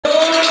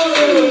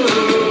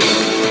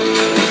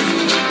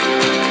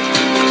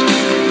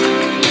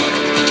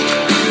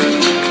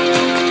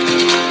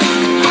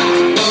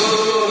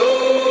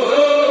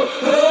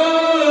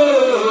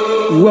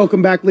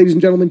Welcome back, ladies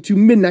and gentlemen, to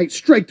Midnight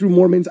Strike Through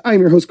Mormons.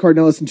 I'm your host,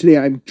 Cardinellis, and today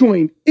I'm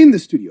joined in the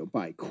studio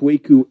by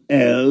Kwaku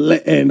L,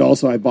 and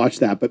also I botched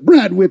that, but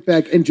Brad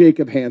Whitbeck and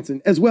Jacob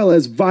Hansen, as well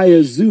as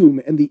via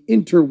Zoom and the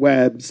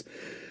interwebs.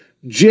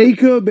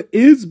 Jacob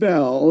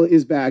Isbell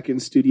is back in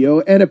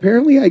studio, and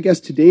apparently, I guess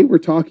today we're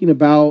talking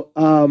about,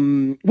 what are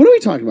we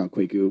talking about,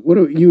 Kwaku? What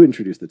do you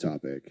introduce the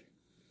topic?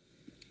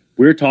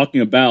 We're talking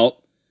about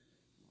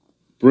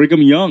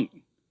Brigham Young.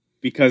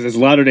 Because as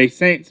Latter-day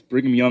Saints,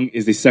 Brigham Young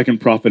is the second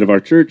prophet of our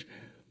church.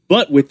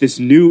 But with this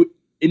new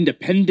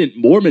independent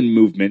Mormon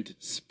movement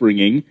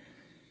springing,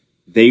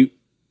 they,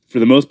 for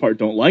the most part,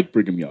 don't like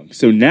Brigham Young.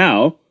 So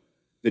now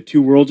the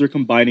two worlds are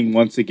combining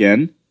once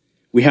again.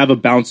 We have a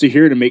bouncer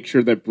here to make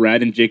sure that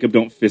Brad and Jacob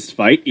don't fist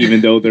fight,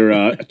 even though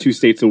they're 2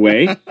 states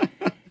away.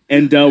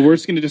 And we're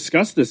just going to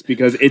discuss this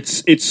because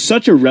it's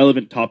such a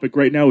relevant topic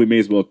right now. We may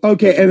as well.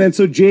 Okay, and then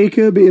so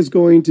Jacob is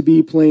going to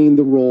be playing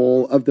the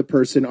role of the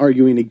person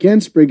arguing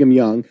against Brigham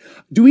Young.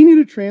 Do we need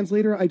a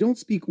translator? I don't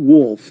speak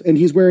wolf, and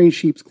he's wearing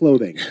sheep's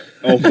clothing.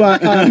 Oh,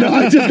 but no,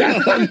 I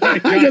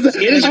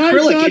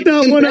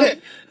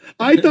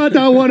thought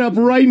that one up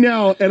right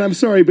now, and I'm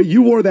sorry, but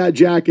you wore that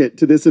jacket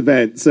to this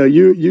event, so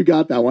you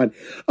got that one.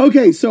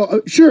 Okay,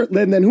 so sure,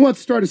 then who wants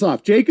to start us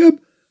off?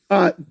 Jacob?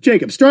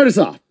 Jacob, start us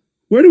off.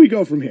 Where do we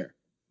go from here?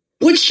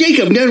 Which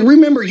Jacob? Now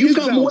remember, you've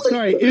got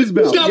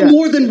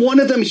more than one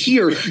of them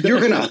here.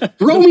 You're going to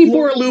throw me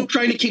for a loop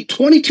trying to keep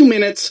 22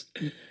 minutes.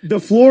 The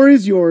floor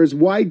is yours.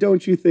 Why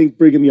don't you think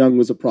Brigham Young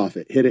was a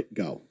prophet? Hit it,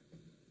 go.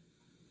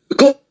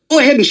 Go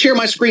ahead and share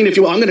my screen if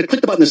you will. I'm going to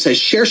click the button that says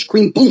share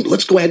screen. Boom.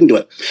 Let's go ahead and do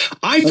it.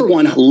 I, for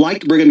one,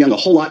 liked Brigham Young a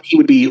whole lot. He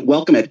would be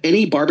welcome at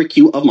any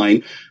barbecue of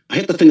mine. I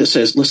hit the thing that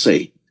says, let's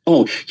say,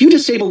 oh, you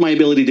disabled my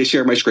ability to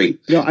share my screen.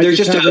 No,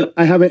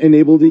 I haven't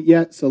enabled it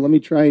yet, so let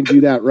me try and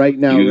do that right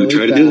now. You're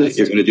going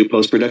to do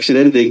post-production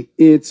editing.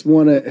 It's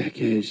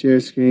share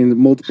screen,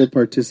 multiple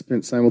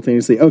participants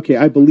simultaneously. Okay,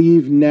 I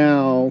believe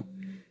now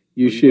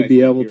you should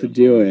be able to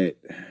do it.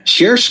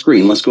 Share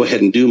screen. Let's go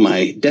ahead and do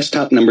my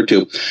desktop number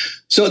 2.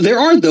 So there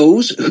are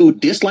those who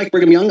dislike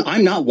Brigham Young.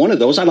 I'm not one of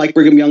those. I like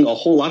Brigham Young a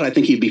whole lot. I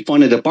think he'd be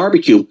fun at a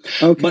barbecue.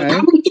 Okay. But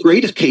probably the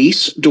greatest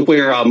case to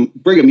where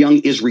Brigham Young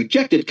is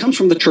rejected comes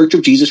from the Church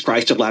of Jesus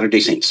Christ of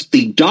Latter-day Saints.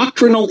 The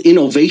doctrinal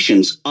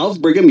innovations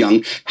of Brigham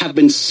Young have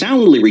been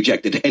soundly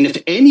rejected. And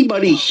if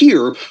anybody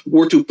here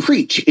were to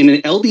preach in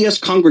an LDS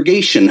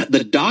congregation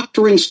the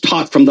doctrines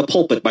taught from the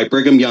pulpit by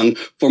Brigham Young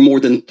for more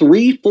than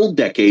 3 full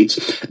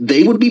decades,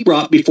 they would be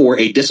brought before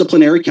a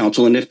disciplinary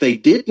council. And if they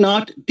did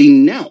not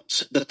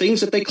denounce the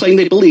things that they claim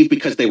they believe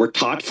because they were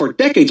taught for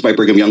decades by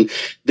Brigham Young,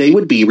 they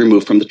would be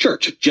removed from the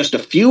church. Just a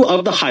few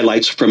of the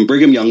highlights from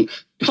Brigham Young,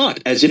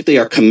 taught as if they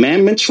are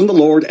commandments from the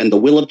Lord and the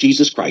will of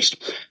Jesus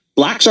Christ.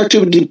 Blacks are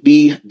to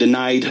be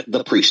denied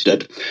the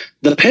priesthood.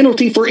 The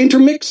penalty for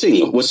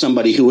intermixing with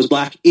somebody who is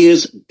black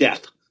is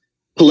death.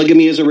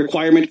 Polygamy is a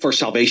requirement for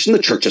salvation. The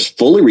church has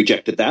fully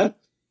rejected that.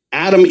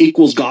 Adam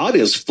equals God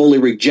is fully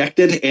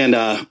rejected.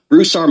 And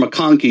Bruce R.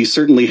 McConkie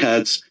certainly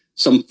has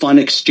some fun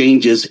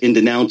exchanges in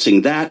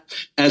denouncing that,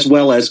 as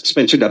well as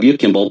Spencer W.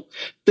 Kimball.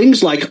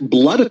 Things like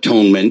blood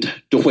atonement,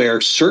 to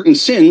where certain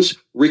sins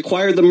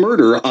require the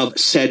murder of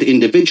said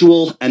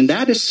individual, and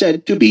that is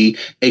said to be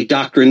a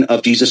doctrine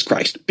of Jesus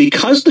Christ.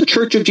 Because the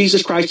Church of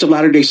Jesus Christ of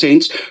Latter-day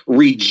Saints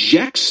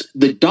rejects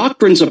the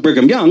doctrines of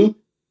Brigham Young,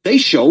 they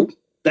show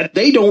that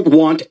they don't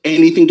want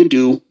anything to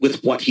do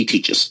with what he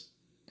teaches.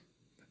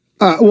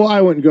 Well,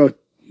 I wouldn't go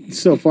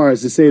so far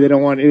as to say they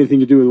don't want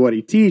anything to do with what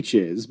he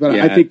teaches, but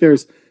I think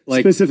there's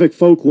specific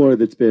folklore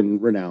that's been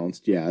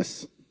renounced,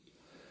 yes.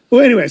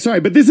 Well, anyway, sorry,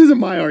 but this isn't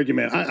my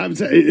argument. I'm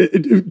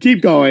saying,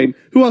 keep going.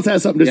 Who else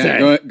has something to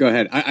say? Go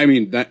ahead. I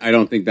mean, I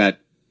don't think that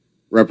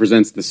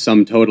represents the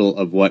sum total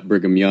of what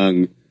Brigham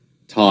Young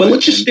taught. But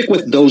let's just stick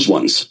with those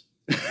ones.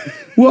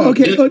 Well,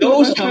 okay.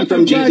 Those come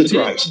from Jesus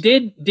Christ.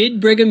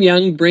 Did Brigham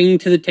Young bring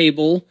to the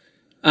table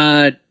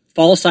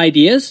false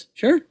ideas?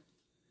 Sure.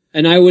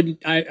 And I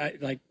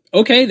like,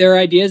 okay, there are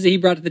ideas that he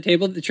brought to the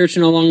table that the church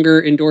no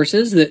longer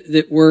endorses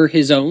that were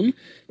his own.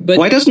 But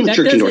why doesn't the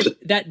church endorse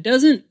it? That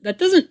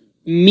doesn't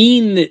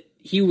mean that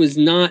he was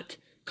not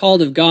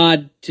called of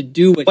God to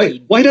do what he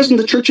did. Why doesn't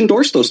the church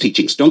endorse those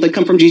teachings? Don't they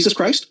come from Jesus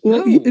Christ?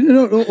 Well,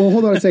 no,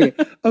 hold on a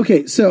second.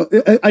 Okay, so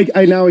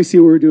I now see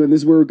what we're doing.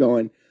 This is where we're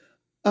going.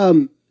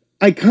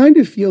 I kind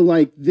of feel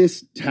like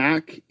this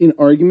tack in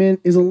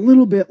argument is a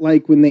little bit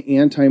like when the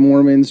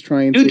anti-Mormons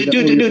try and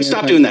Dude,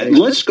 stop doing that.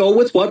 Let's go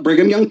with what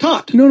Brigham Young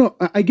taught. No,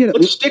 I get it.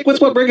 Let's stick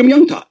with what Brigham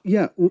Young taught.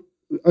 Yeah.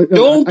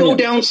 Don't go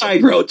down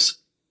side roads.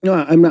 No,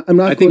 I'm not.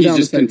 I think he's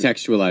just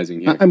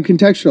contextualizing here. I'm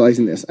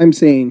contextualizing this. I'm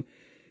saying,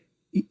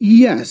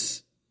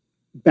 yes,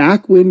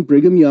 back when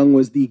Brigham Young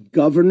was the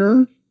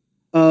governor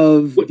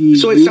of the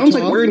So it sounds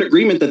like we're in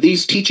agreement that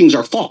these teachings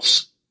are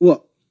false.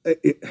 Well,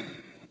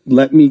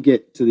 let me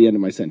get to the end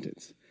of my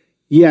sentence.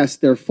 Yes,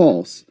 they're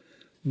false,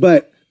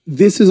 but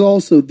these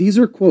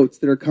are quotes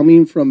that are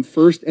coming from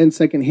first and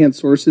second hand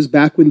sources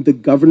back when the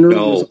governor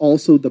was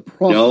also the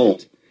prophet. No,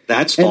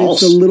 that's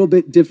false. And it's a little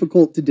bit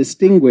difficult to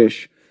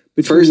distinguish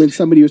between when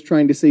somebody was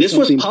trying to say this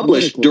something was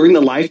published political. during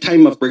the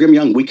lifetime of Brigham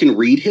Young. We can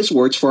read his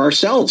words for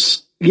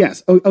ourselves.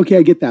 Yes. Okay,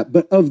 I get that.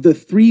 But of the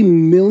 3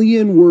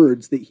 million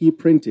words that he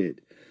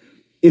printed,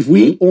 if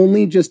we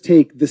only just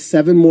take the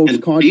 7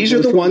 most controversial... These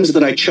are the ones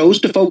that I chose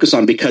to focus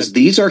on because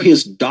these are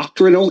his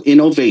doctrinal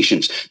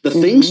innovations. The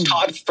things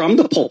taught from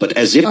the pulpit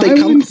as if they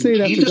come from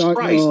Jesus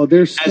Christ. No,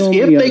 there's as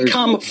if they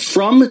come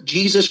from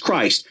Jesus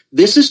Christ.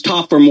 This is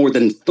taught for more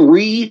than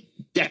 3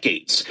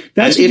 decades.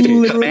 That's as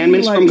if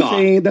commandments from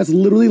God. That's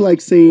literally like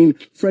saying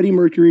Freddie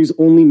Mercury's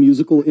only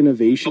musical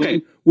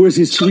innovation was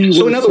his 3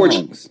 So in other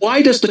songs. words,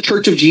 why does the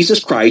Church of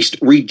Jesus Christ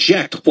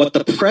reject what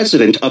the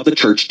president of the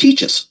church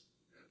teaches?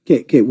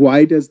 Okay,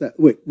 why does that...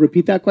 Wait,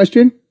 repeat that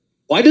question?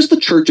 Why does the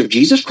Church of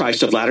Jesus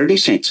Christ of Latter-day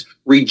Saints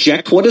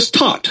reject what is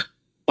taught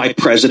by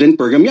President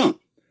Brigham Young?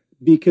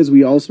 Because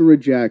we also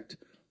reject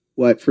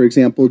what, for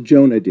example,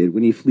 Jonah did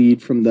when he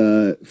fled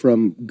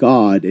from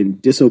God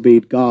and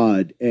disobeyed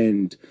God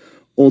and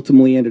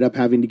ultimately ended up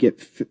having to get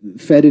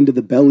fed into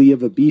the belly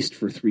of a beast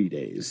for 3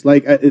 days.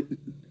 Like,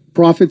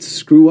 prophets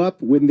screw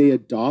up when they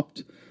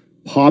adopt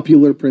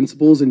popular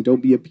principles and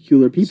don't be a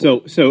peculiar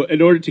people. So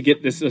in order to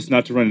get us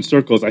not to run in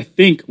circles, I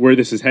think where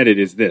this is headed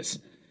is this.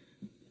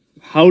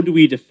 How do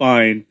we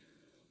define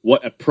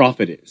what a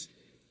prophet is?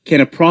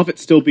 Can a prophet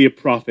still be a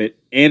prophet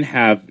and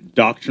have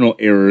doctrinal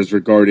errors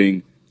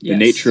regarding the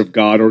nature of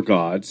God or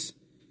gods?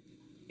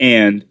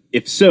 And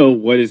if so,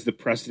 what is the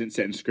precedent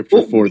set in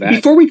Scripture for that?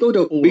 Before we go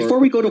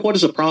to what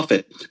is a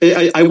prophet,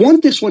 I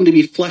want this one to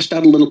be fleshed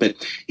out a little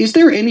bit. Is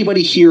there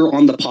anybody here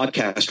on the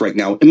podcast right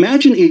now?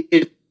 Imagine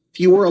if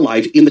you were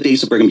alive in the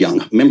days of Brigham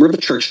Young, a member of the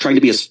church trying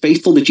to be as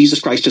faithful to Jesus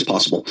Christ as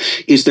possible.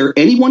 Is there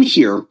anyone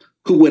here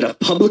who would have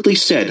publicly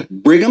said,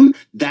 Brigham,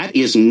 that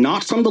is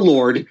not from the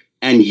Lord,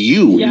 and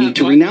you need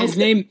to renounce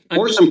it?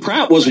 Orson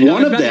Pratt was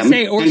one of them,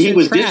 and he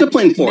was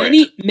disciplined for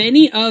it.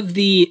 Many of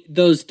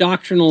those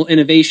doctrinal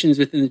innovations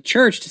within the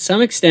church, to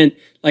some extent,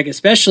 like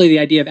especially the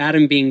idea of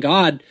Adam being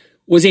God,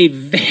 was a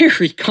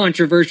very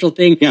controversial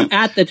thing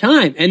at the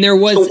time. And there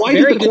was... So why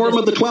did the Quorum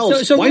of the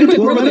 12, why did the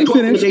Quorum of the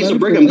 12 in the days of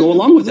Brigham go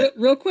along with it?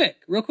 Real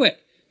quick.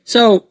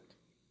 So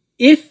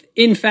if,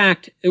 in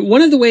fact,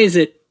 one of the ways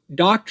that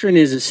doctrine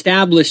is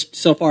established,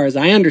 so far as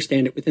I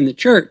understand it, within the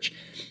church,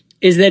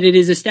 is that it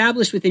is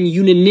established within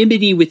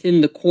unanimity within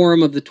the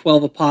quorum of the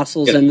 12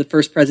 apostles and the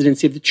first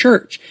presidency of the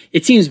church.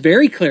 It seems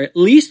very clear, at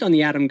least on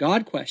the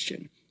Adam-God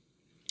question,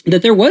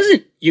 that there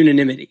wasn't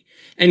unanimity.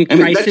 And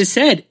Christ has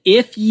said,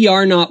 if ye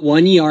are not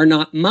one, ye are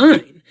not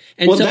mine.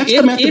 And well, so that's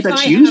the method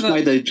that's used by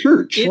the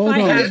church. If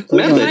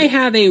I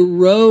have a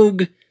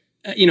rogue,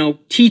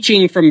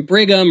 teaching from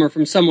Brigham or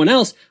from someone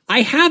else,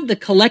 I have the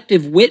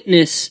collective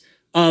witness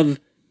of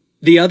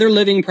the other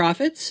living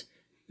prophets,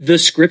 the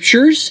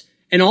scriptures,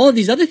 and all of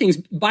these other things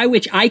by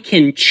which I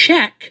can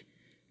check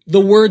the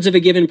words of a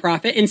given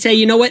prophet and say,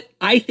 you know what?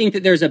 I think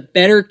that there's a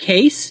better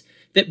case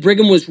that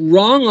Brigham was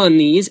wrong on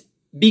these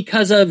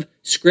because of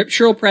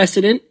scriptural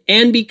precedent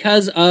and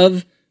because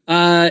of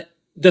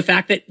the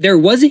fact that there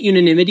wasn't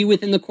unanimity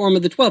within the quorum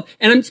of the 12.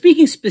 And I'm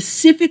speaking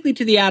specifically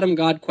to the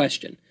Adam-God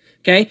question.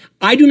 Okay?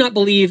 I do not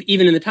believe,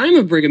 even in the time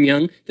of Brigham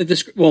Young, that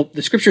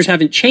the scriptures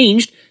haven't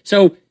changed.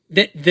 So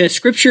that the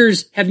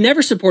scriptures have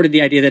never supported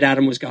the idea that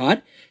Adam was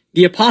God.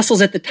 The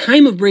apostles at the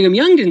time of Brigham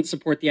Young didn't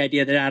support the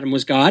idea that Adam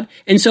was God.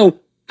 And so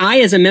I,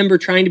 as a member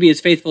trying to be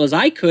as faithful as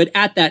I could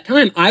at that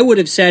time, I would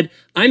have said,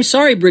 I'm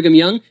sorry, Brigham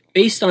Young,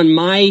 based on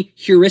my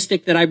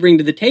heuristic that I bring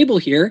to the table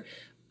here,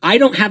 I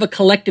don't have a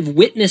collective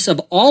witness of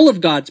all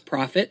of God's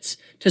prophets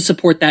to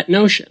support that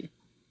notion.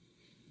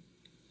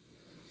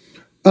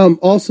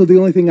 Also, the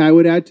only thing I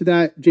would add to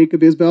that,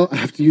 Jacob Isbell, I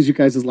have to use your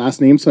guys'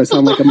 last name, so I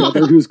sound like a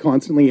mother who's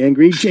constantly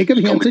angry. Jacob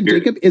Hansen,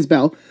 Jacob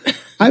Isbell.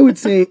 I would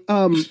say,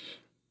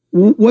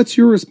 what's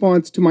your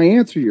response to my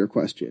answer to your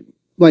question?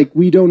 Like,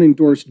 we don't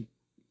endorse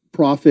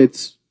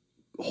prophets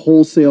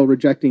wholesale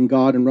rejecting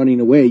God and running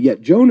away,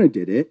 yet Jonah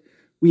did it.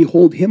 We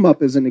hold him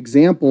up as an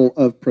example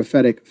of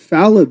prophetic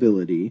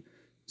fallibility.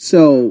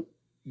 So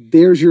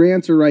there's your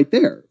answer right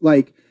there.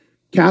 Like,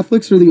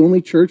 Catholics are the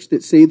only church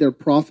that say their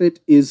prophet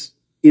is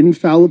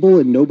infallible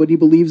and nobody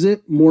believes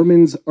it.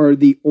 Mormons are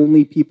the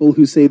only people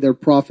who say their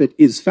prophet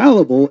is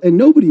fallible and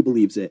nobody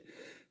believes it.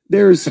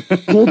 There's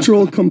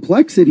cultural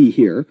complexity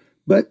here,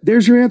 but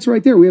there's your answer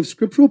right there. We have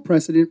scriptural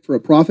precedent for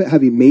a prophet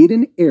having made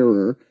an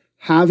error,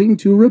 having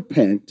to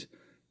repent,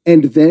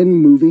 and then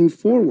moving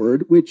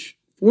forward, which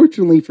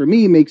fortunately for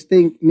me makes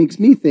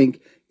me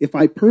think if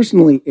I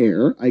personally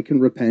err, I can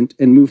repent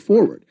and move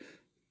forward.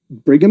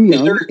 Brigham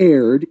Young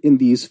erred in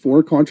these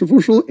 4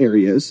 controversial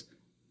areas.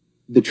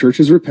 The church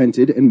has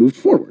repented and moved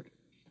forward.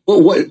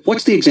 Well,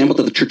 what's the example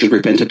that the church has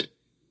repented?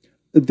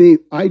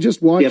 I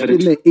just watched in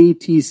the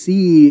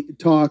ATC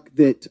talk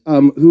that,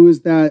 who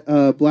is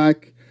that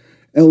black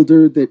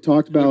elder that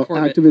talked about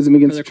activism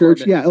against the church?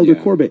 Corbett. Elder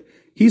Corbett.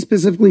 He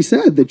specifically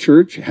said the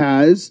church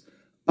has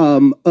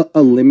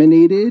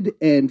eliminated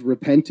and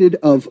repented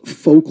of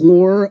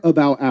folklore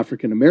about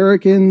African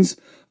Americans,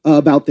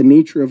 about the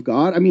nature of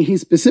God. I mean, he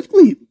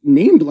specifically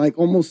named like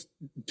almost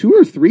 2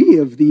 or 3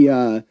 of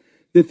the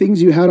the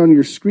things you had on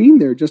your screen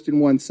there just in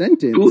one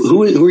sentence.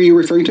 Who are you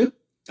referring to?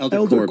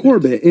 Elder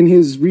Corbett in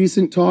his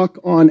recent talk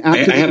on I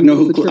have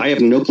no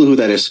clue who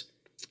that is.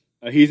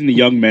 He's in the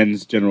Young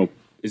Men's General.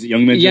 Is it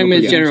Young Men's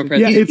General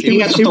President? He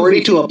has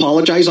authority to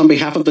apologize on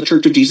behalf of the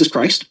Church of Jesus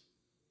Christ?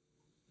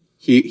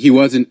 He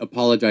wasn't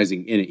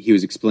apologizing in it. He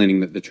was explaining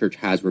that the church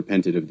has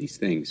repented of these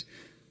things.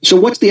 So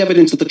what's the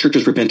evidence that the church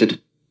has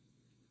repented?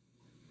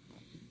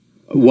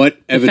 What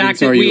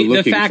evidence are you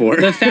looking for?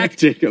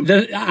 Jacob?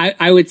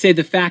 I would say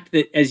the fact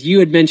that, as you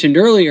had mentioned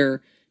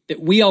earlier, that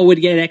we all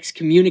would get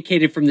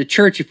excommunicated from the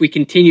church if we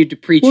continued to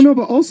preach. Well, no,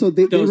 but also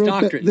those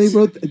doctrines.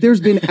 There's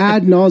been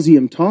ad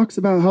nauseum talks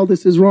about how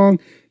this is wrong.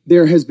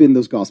 There has been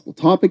those gospel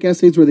topic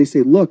essays where they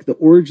say, look, the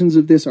origins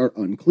of this are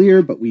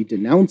unclear, but we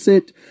denounce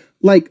it.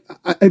 Like,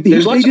 they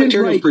didn't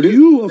write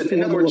you a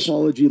formal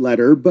apology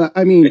letter, but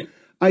I mean,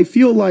 I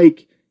feel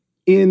like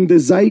in the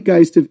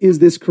zeitgeist of is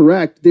this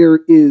correct, there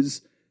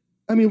is,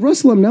 I mean,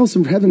 Russell M.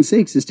 Nelson, for heaven's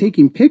sakes, is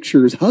taking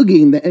pictures,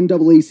 hugging the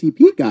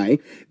NAACP guy.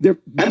 They're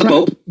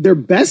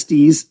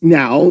besties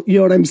now, you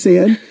know what I'm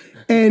saying?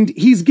 And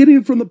he's getting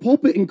it from the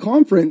pulpit in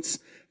conference,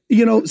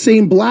 you know,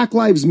 saying Black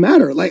Lives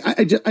Matter. Like,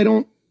 I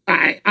don't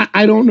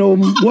know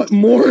what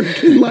more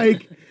can,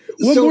 like,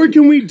 what more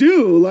can we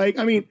do? Like,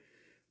 I mean,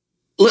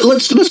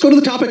 let's go to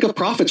the topic of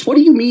prophets. What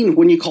do you mean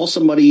when you call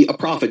somebody a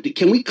prophet?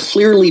 Can we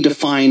clearly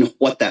define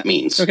what that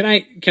means? So can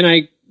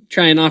I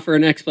try and offer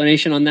an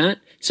explanation on that?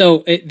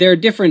 So there are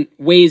different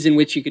ways in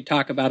which you could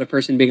talk about a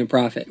person being a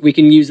prophet. We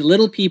can use a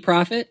little p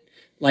prophet,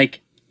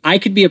 like I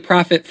could be a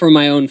prophet for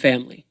my own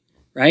family,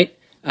 right?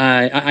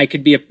 I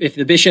could be if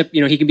the bishop,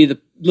 you know, he can be the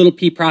little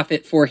p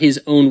prophet for his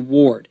own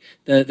ward.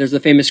 There's the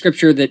famous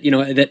scripture that, you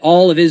know, that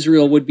all of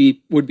Israel would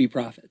be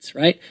prophets,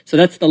 right? So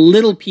that's the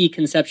little p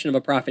conception of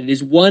a prophet. It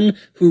is one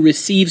who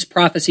receives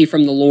prophecy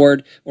from the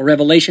Lord or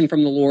revelation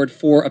from the Lord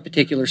for a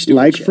particular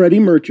stewardship. Like Freddie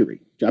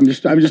Mercury. I'm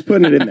just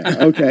putting it in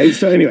there. Okay.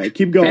 So anyway,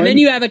 keep going. And then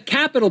you have a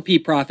capital P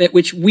prophet,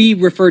 which we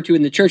refer to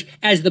in the church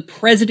as the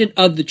president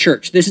of the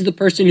church. This is the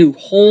person who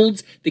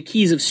holds the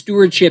keys of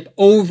stewardship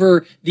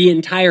over the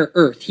entire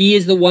earth. He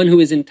is the one who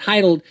is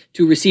entitled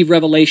to receive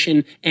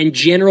revelation and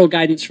general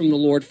guidance from the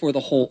Lord for the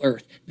whole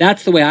earth.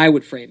 That's the way I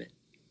would frame it.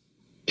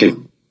 Okay.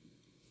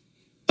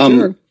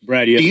 Sure.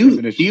 Brad, do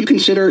you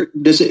consider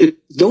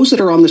those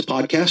that are on this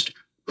podcast,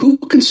 who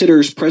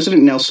considers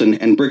President Nelson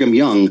and Brigham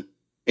Young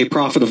a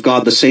prophet of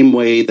God the same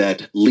way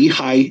that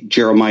Lehi,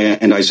 Jeremiah,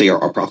 and Isaiah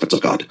are prophets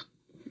of God?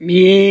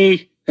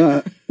 Me.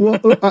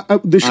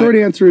 The short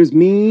answer is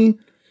me,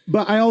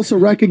 but I also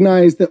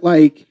recognize that,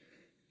 like,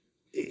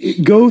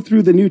 go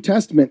through the New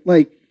Testament,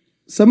 like,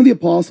 some of the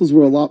apostles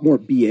were a lot more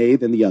BA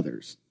than the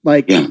others.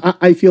 Like, yeah.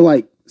 I feel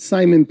like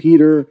Simon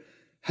Peter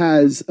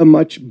has a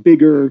much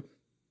bigger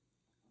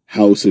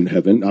house in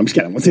heaven. I'm just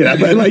kidding. I won't say that,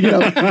 but, like, you know,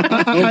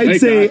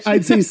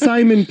 I'd say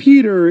Simon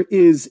Peter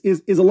is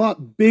a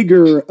lot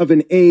bigger of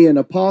an an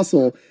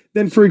apostle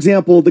than, for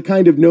example, the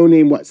kind of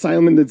no-name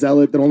Simon the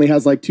Zealot that only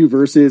has like 2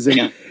 verses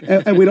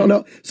and we don't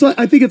know. So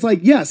I think it's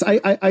like, yes,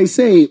 I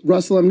say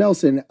Russell M.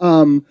 Nelson.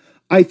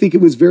 I think it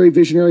was very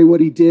visionary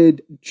what he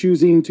did,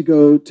 choosing to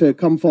go to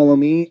Come Follow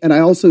Me. And I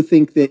also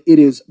think that it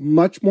is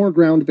much more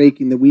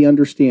groundbreaking than we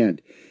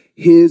understand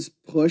his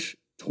push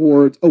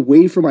towards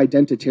away from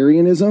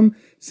identitarianism,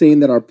 saying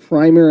that our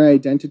primary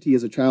identity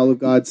is a child of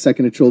God,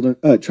 second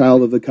a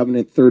child of the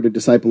covenant, third a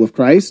disciple of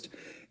Christ.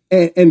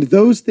 And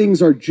those things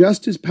are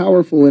just as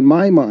powerful in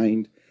my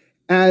mind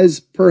as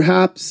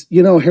perhaps,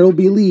 you know, Harold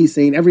B. Lee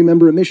saying every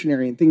member a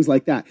missionary and things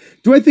like that.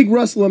 Do I think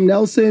Russell M.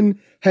 Nelson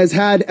has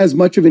had as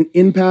much of an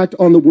impact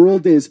on the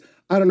world as,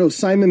 I don't know,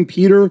 Simon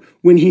Peter,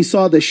 when he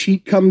saw the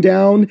sheet come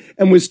down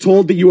and was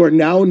told that you are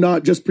now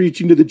not just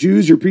preaching to the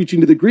Jews, you're preaching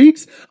to the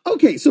Greeks?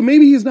 Okay, so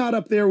maybe he's not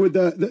up there with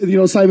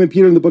the Simon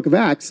Peter in the book of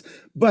Acts,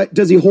 but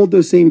does he hold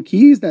those same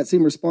keys, that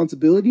same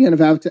responsibility, and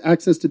have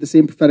access to the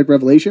same prophetic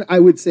revelation? I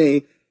would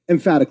say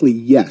emphatically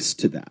yes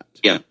to that.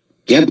 Yeah.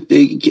 Yeah,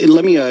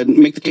 let me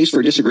make the case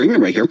for a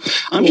disagreement right here.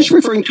 I'm just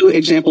referring to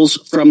examples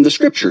from the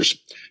scriptures.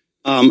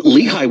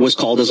 Lehi was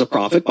called as a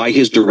prophet by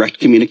his direct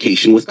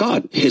communication with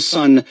God. His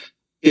son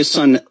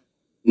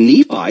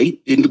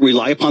Nephi didn't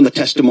rely upon the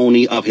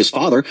testimony of his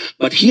father,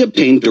 but he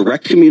obtained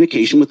direct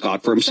communication with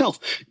God for himself.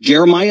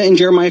 Jeremiah in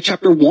Jeremiah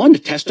chapter 1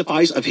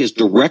 testifies of his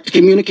direct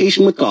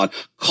communication with God,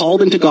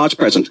 called into God's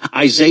presence.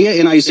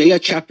 Isaiah in Isaiah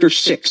chapter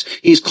 6,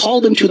 he's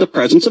called into the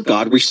presence of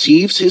God,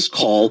 receives his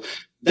call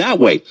that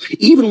way.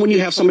 Even when you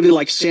have somebody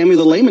like Samuel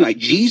the Lamanite,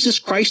 Jesus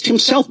Christ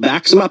himself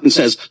backs him up and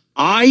says,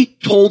 I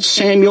told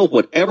Samuel,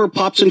 whatever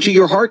pops into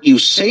your heart, you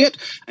say it,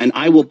 and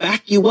I will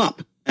back you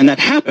up. And that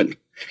happened.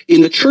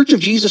 In the Church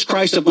of Jesus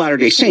Christ of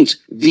Latter-day Saints,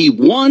 the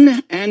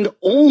one and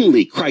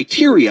only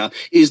criteria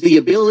is the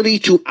ability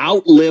to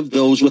outlive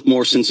those with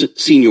more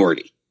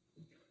seniority.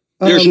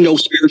 There's no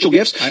spiritual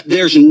gifts.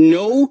 There's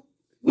no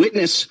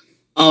witness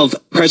of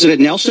President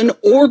Nelson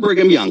or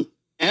Brigham Young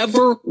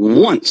ever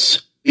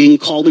once being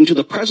called into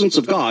the presence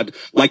of God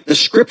like the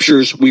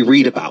scriptures we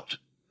read about.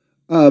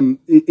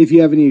 if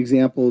you have any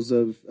examples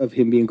of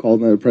him being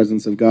called in the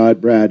presence of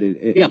God, Brad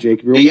and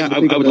Jacob. I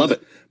would love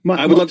it.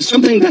 I would love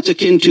something that's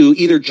akin to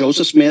either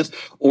Joseph Smith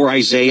or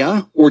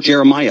Isaiah or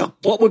Jeremiah.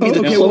 What would be the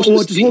closest?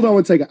 Well, just hold on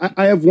one second.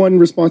 I have one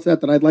response to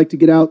that I'd like to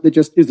get out that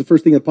just is the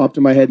first thing that popped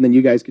in my head, and then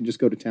you guys can just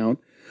go to town.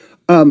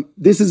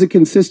 This is a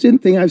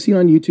consistent thing I've seen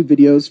on YouTube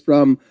videos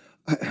from,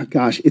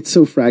 gosh, it's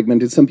so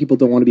fragmented. Some people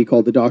don't want to be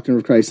called the Doctrine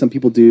of Christ. Some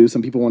people do.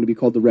 Some people want to be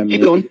called the Remnant.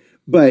 Keep going.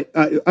 But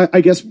I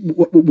guess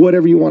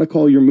whatever you want to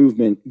call your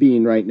movement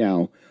being right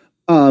now,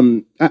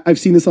 I've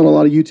seen this on a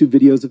lot of YouTube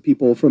videos of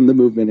people from the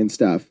movement and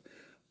stuff.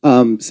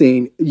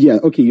 Saying, yeah,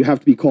 okay, you have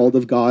to be called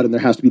of God and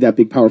there has to be that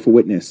big, powerful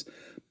witness.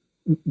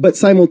 But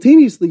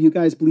simultaneously, you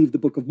guys believe the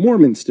Book of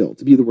Mormon still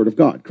to be the Word of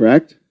God,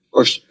 correct? Of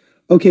course.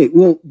 Okay,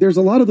 well, there's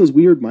a lot of those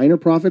weird minor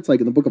prophets, like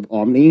in the Book of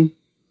Omni.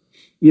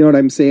 You know what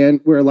I'm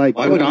saying? Where like,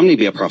 why would Omni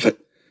be a prophet?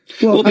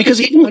 Well, because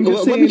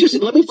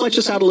let me flesh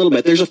this out a little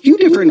bit. There's a few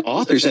different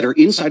authors that are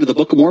inside of the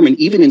Book of Mormon,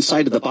 even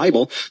inside of the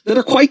Bible, that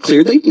are quite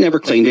clear. They've never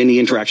claimed any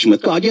interaction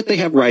with God, yet they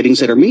have writings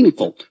that are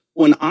meaningful.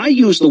 When I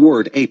use the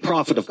word a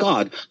prophet of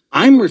God,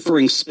 I'm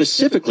referring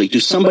specifically to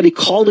somebody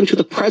called into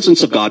the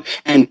presence of God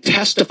and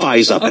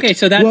testifies of it. Okay,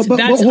 so that's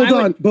hold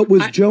on. But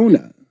was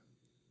Jonah?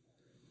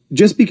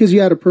 Just because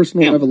you had a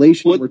personal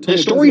revelation, well, we're told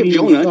the story of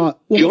Jonah.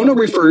 Jonah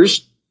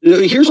refers.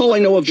 Here's all I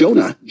know of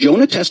Jonah.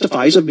 Jonah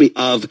testifies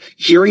of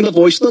hearing the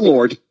voice of the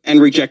Lord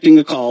and rejecting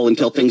a call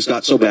until things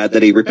got so bad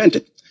that he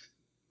repented.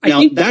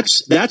 Now,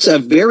 that's a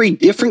very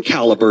different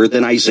caliber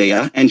than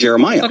Isaiah and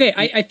Jeremiah. Okay,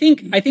 I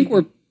think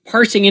we're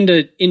parsing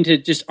into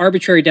just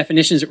arbitrary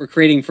definitions that we're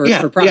creating for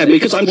prophet. Yeah,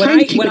 because I'm trying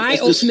to keep it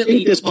as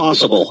distinct as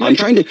possible. I'm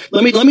trying to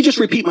let me just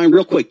repeat mine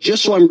real quick,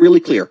 just so I'm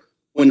really clear.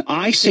 When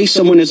I say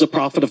someone is a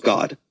prophet of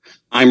God,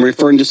 I'm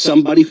referring to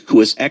somebody who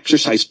has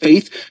exercised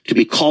faith to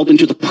be called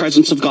into the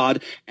presence of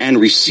God and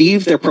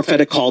receive their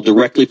prophetic call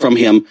directly from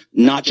Him,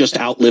 not just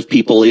outlive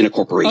people in a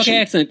corporation.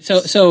 Okay, excellent.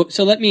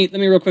 So let me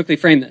real quickly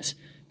frame this.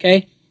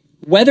 Okay,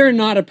 whether or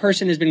not a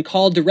person has been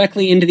called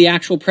directly into the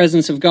actual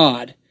presence of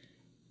God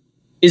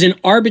is an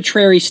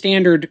arbitrary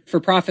standard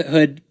for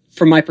prophethood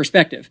from my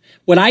perspective.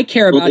 What I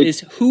care about is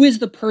who is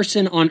the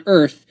person on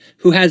earth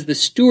who has the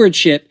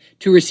stewardship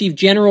to receive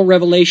general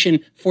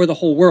revelation for the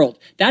whole world.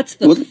 That's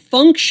the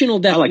functional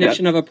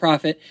definition of a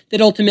prophet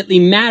that ultimately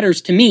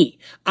matters to me.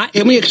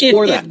 Can we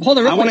explore that? Hold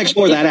on, I want to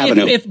explore that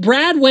avenue. If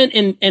Brad went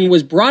and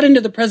was brought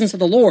into the presence of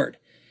the Lord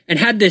and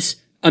had this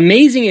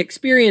amazing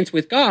experience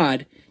with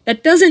God,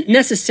 that doesn't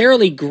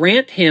necessarily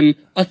grant him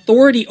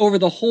authority over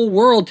the whole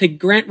world to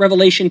grant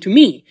revelation to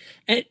me.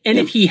 And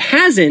if he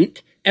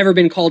hasn't ever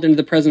been called into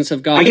the presence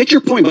of God. I get your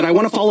point, but I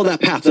want to follow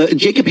that path.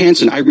 Jacob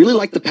Hansen, I really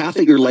like the path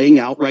that you're laying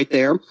out right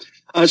there.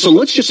 So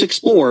let's just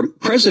explore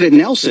President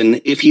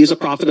Nelson, if he is a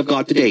prophet of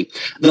God today.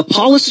 The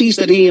policies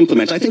that he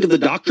implements, I think of the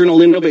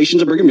doctrinal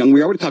innovations of Brigham Young.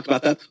 We already talked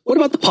about that. What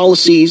about the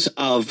policies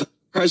of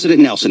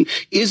President Nelson?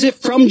 Is it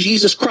from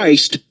Jesus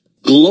Christ,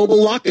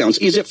 global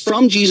lockdowns? Is it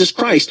from Jesus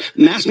Christ,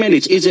 mass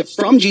mandates? Is it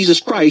from Jesus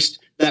Christ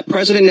that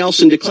President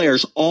Nelson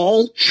declares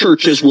all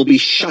churches will be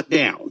shut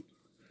down?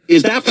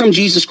 Is that from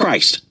Jesus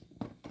Christ?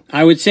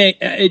 I would say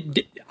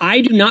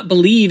I do not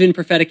believe in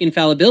prophetic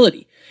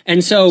infallibility.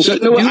 And so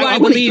do I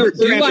believe...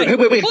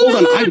 Wait, hold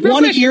on. I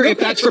want to hear if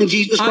that's from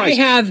Jesus Christ.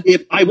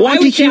 I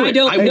want to hear it.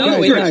 I don't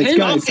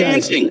know.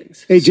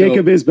 Guys. Hey,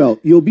 Jacob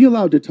Isbell, you'll be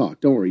allowed to talk.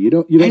 Don't worry. You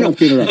don't have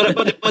to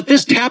interrupt. But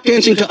this tap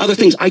dancing to other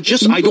things, I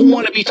don't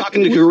want to be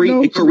talking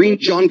to Corinne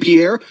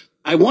Jean-Pierre.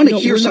 I want to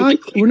hear something.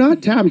 We're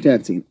not tap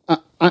dancing.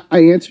 I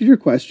answered your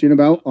question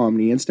about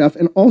Omni and stuff,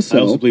 and also...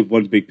 I also believe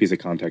one big piece of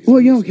context.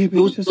 Well, yeah, okay.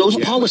 Those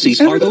policies,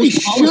 are those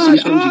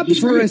policies... Shut up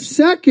for a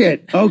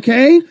second,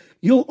 okay?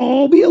 You'll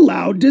all be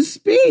allowed to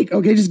speak.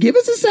 Okay, just give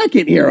us a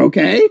second here,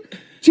 okay?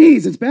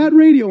 Jeez, it's bad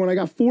radio when I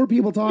got 4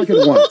 people talking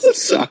at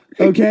once.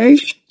 Okay?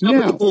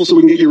 Now, so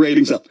we can get your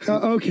ratings up.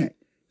 Okay.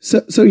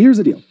 So here's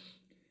the deal.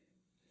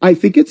 I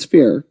think it's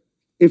fair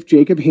if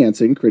Jacob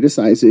Hansen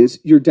criticizes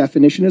your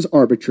definition as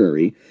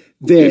arbitrary,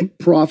 that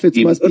prophets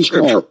must be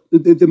called.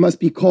 They must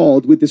be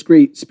called with this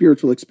great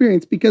spiritual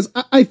experience, because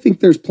I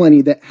think there's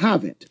plenty that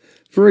haven't.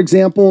 For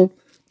example,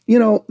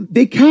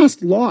 they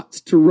cast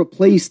lots to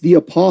replace the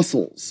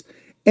apostles.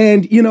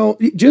 And,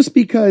 just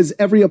because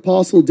every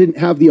apostle didn't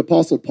have the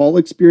Apostle Paul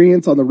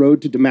experience on the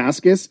road to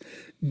Damascus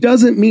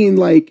doesn't mean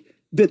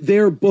that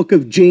their book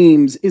of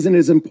James isn't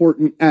as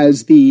important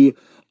as the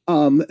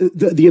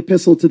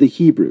epistle to the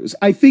Hebrews.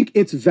 I think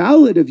it's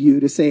valid of you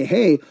to say,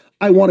 hey,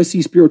 I want to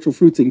see spiritual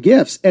fruits and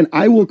gifts. And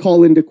I will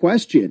call into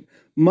question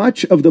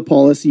much of the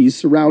policies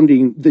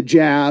surrounding the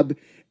jab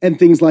and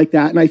things like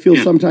that. And I feel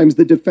sometimes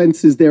the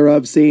defenses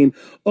thereof saying,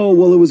 oh,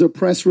 well, it was a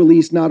press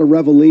release, not a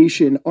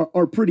revelation,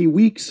 are pretty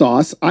weak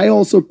sauce. I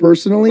also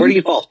personally... Where do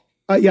you fall?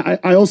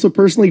 I also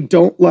personally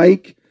don't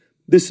like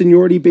the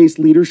seniority-based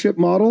leadership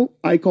model.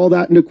 I call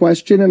that into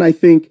question. And I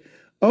think,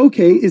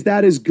 okay, is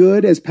that as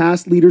good as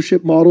past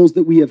leadership models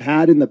that we have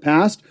had in the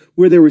past,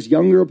 where there was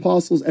younger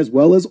apostles as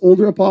well as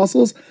older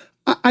apostles?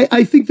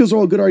 I think those are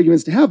all good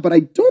arguments to have, but I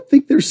don't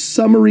think there's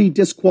summary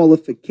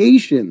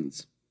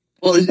disqualifications.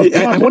 Well,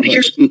 I want to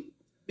hear some,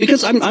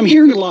 Because I'm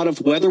hearing a lot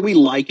of whether we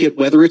like it,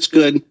 whether it's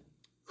good.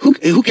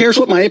 Who cares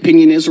what my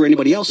opinion is or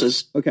anybody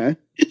else's? Okay.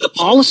 Did the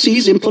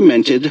policies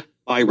implemented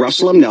by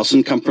Russell M.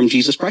 Nelson come from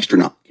Jesus Christ or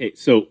not? Okay,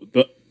 so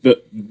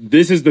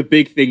this is the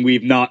big thing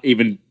we've not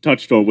even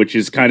touched on, which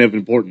is kind of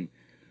important.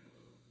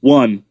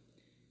 One,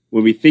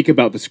 when we think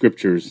about the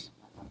scriptures,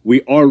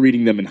 we are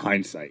reading them in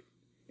hindsight.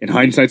 In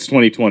hindsight's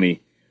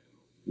 2020.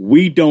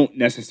 We don't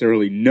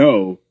necessarily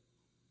know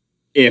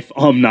if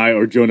Omni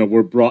or Jonah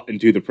were brought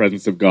into the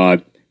presence of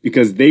God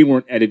because they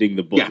weren't editing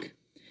the book. Yeah.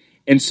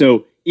 And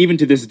so even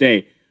to this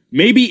day,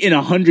 maybe in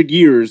 100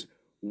 years,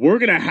 we're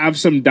going to have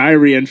some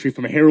diary entry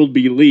from Harold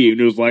B. Lee,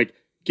 and it was like,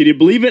 can you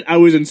believe it? I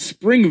was in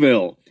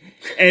Springville,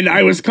 and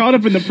I was caught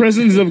up in the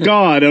presence of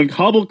God on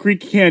Cobble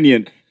Creek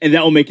Canyon, and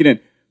that will make it in.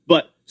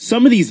 But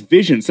some of these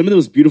visions, some of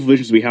those beautiful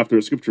visions we have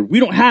through Scripture,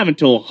 we don't have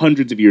until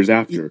hundreds of years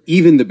after.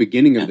 Even the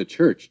beginning of the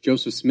church,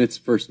 Joseph Smith's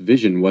first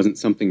vision wasn't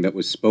something that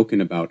was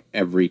spoken about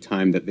every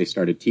time that they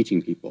started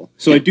teaching people.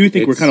 So I do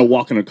think we're kind of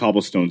walking on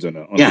cobblestones on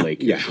a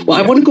lake. Yeah. Well,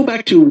 I want to go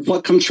back to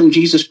what comes from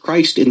Jesus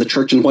Christ in the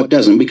church and what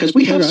doesn't, because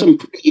we have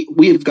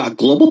we've got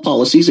global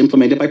policies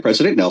implemented by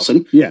President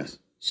Nelson. Yes.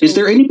 So, is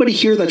there anybody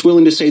here that's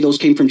willing to say those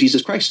came from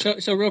Jesus Christ?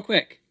 So real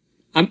quick.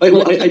 I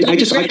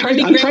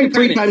tried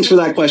 3 times for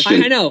that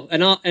question. I know,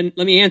 and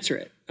let me answer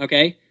it.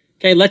 Okay.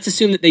 Let's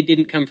assume that they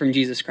didn't come from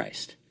Jesus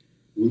Christ.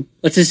 Mm-hmm.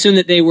 Let's assume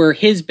that they were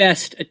his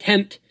best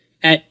attempt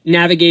at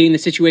navigating the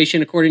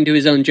situation according to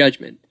his own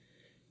judgment.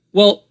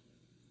 Well,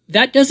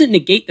 that doesn't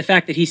negate the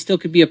fact that he still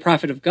could be a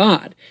prophet of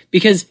God,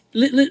 because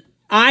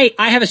I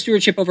have a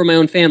stewardship over my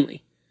own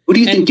family. Who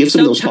do you think gives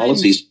them those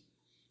policies?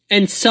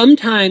 And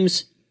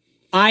sometimes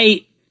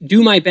I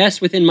do my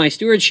best within my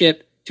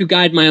stewardship to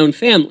guide my own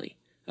family.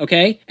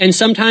 Okay? And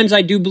sometimes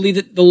I do believe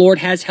that the Lord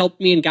has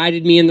helped me and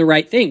guided me in the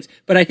right things.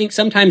 But I think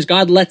sometimes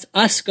God lets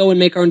us go and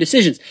make our own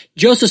decisions.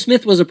 Joseph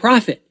Smith was a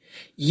prophet.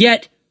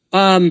 Yet,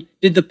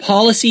 did the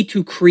policy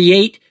to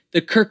create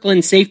the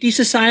Kirkland Safety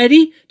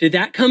Society, did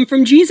that come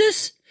from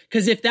Jesus?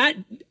 Because if that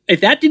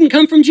didn't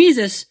come from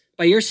Jesus,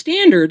 by your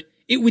standard,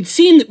 it would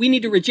seem that we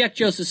need to reject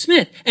Joseph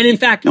Smith. And in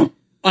fact,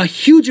 a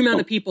huge amount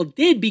of people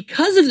did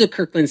because of the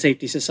Kirkland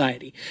Safety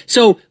Society.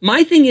 So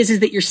my thing is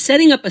that you're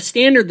setting up a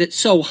standard that's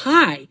so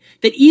high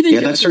that even...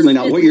 Yeah, that's certainly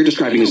not what you're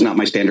describing is not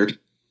my standard.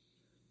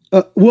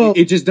 Well,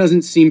 it just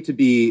doesn't seem to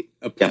be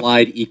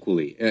applied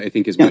equally, I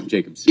think is what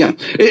Jacob said.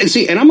 Yeah.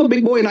 See, and I'm a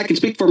big boy and I can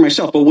speak for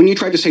myself, but when you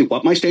try to say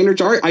what my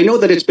standards are, I know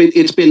that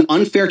it's been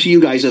unfair to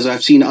you guys as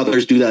I've seen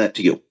others do that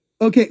to you.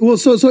 Okay, well,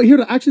 so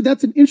here, actually,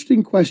 that's an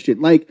interesting question.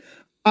 Like,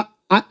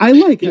 I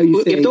like how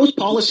you say... If those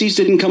policies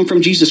didn't come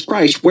from Jesus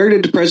Christ, where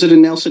did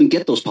President Nelson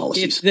get those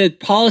policies? If the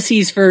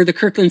policies for the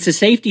Kirkland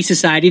Safety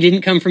Society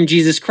didn't come from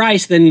Jesus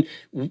Christ, then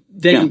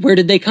where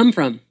did they come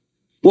from?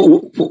 Well,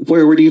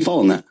 where do you fall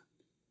on that?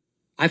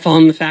 I fall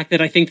on the fact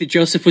that I think that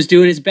Joseph was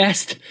doing his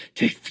best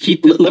to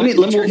keep the... Let me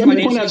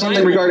point out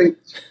something regarding...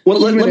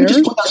 Well, let me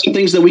just point out some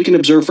things that we can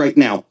observe right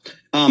now.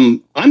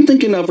 I'm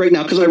thinking of right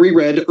now, because I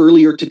reread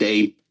earlier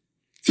today,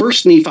 1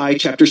 Nephi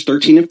chapters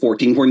 13 and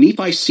 14, where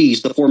Nephi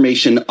sees the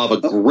formation of a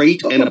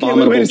great and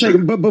abominable... Wait a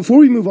second, but before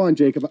we move on,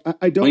 Jacob,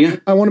 I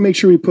want to make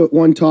sure we put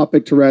one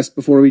topic to rest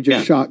before we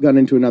just shotgun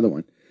into another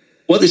one.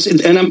 Well,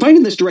 and I'm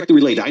finding this directly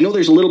related. I know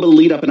there's a little bit of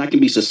lead up and I can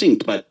be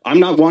succinct, but I'm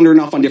not wandering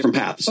off on different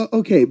paths.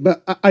 Okay,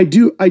 but I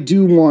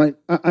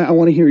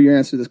want to hear your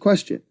answer to this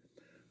question.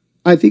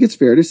 I think it's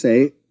fair to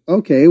say,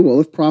 okay, well,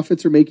 if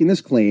prophets are making this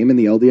claim in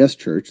the LDS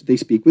Church, they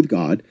speak with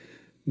God,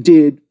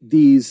 did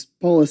these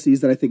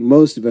policies that I think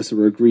most of us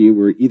would agree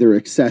were either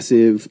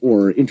excessive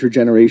or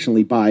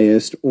intergenerationally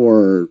biased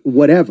or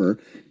whatever,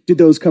 did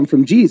those come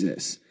from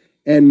Jesus?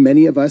 And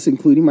many of us,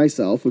 including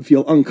myself, would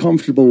feel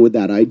uncomfortable with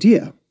that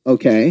idea,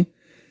 okay?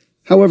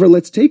 However,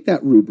 let's take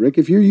that rubric.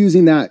 If you're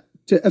using that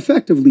to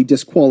effectively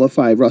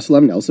disqualify Russell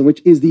M. Nelson, which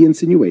is the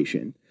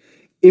insinuation,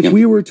 if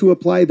we were to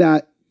apply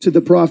that to the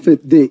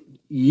prophet that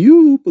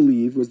you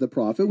believe was the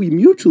prophet, we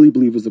mutually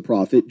believe was the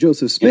prophet,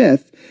 Joseph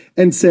Smith,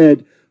 and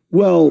said,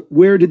 well,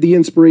 where did the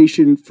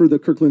inspiration for the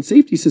Kirkland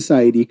Safety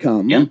Society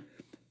come? Yeah.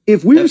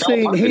 If we're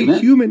saying,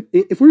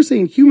 if we're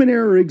saying human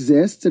error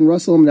exists and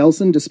Russell M.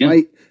 Nelson,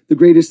 despite the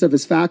greatest of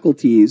his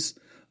faculties,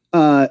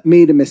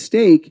 made a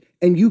mistake,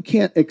 and you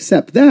can't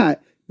accept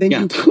that, then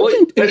you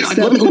couldn't accept.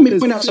 Let me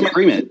point out some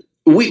agreement.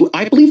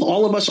 I believe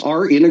all of us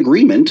are in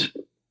agreement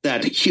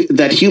that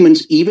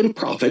humans, even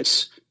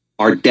prophets,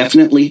 are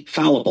definitely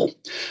fallible.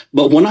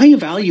 But when I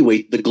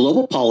evaluate the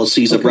global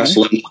policies of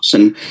Russell M.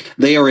 Nelson,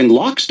 they are in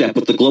lockstep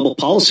with the global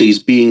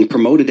policies being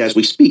promoted as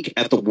we speak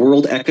at the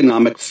World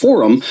Economic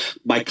Forum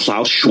by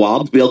Klaus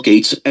Schwab, Bill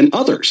Gates, and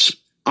others.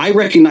 I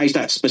recognize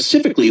that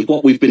specifically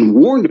what we've been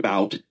warned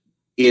about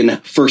in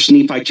 1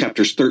 Nephi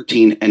chapters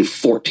 13 and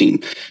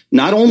 14.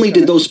 Not only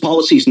did those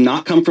policies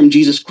not come from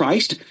Jesus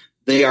Christ,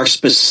 they are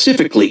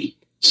specifically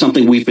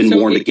something we've been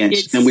warned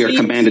against and we are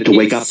commanded to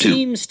wake up to. It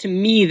seems to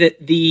me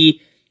that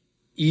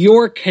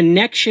your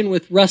connection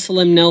with Russell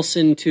M.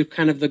 Nelson to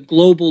kind of the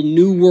global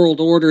new world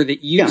order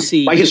that you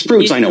see... by his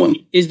fruits, I know him.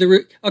 Is the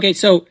root. Okay,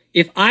 so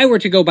if I were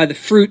to go by the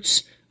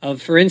fruits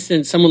of, for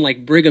instance, someone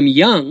like Brigham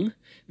Young,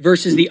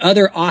 versus the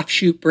other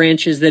offshoot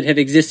branches that have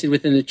existed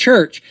within the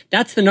church.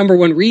 That's the number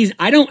one reason.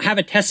 I don't have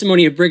a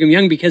testimony of Brigham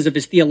Young because of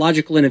his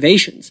theological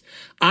innovations.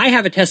 I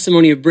have a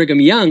testimony of Brigham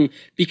Young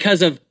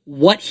because of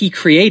what he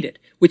created,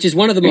 which is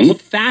one of the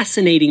most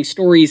fascinating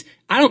stories.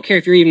 I don't care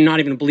if you're not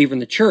even a believer in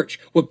the church.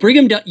 What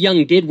Brigham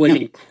Young did was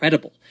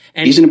incredible.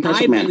 And he's an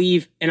impressive man.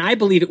 I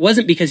believe it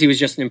wasn't because he was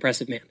just an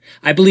impressive man.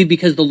 I believe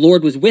because the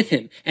Lord was with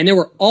him. And there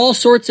were all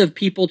sorts of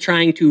people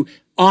trying to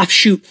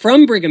offshoot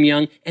from Brigham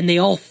Young, and they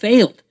all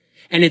failed.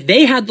 And if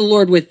they had the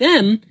Lord with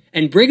them,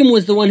 and Brigham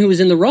was the one who was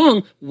in the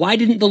wrong, why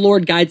didn't the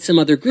Lord guide some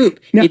other group?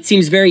 Now, it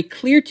seems very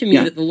clear to me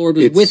that the Lord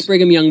was with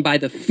Brigham Young by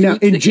the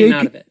fruit that came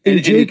out of it.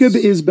 In Jacob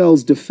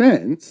Isbell's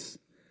defense,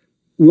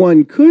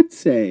 one could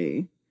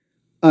say,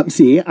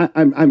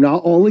 I'm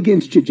not all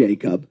against you,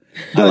 Jacob.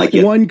 But like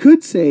it. One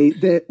could say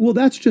that, well,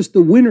 that's just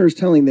the winners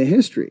telling the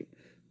history.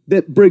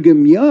 That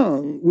Brigham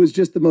Young was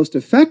just the most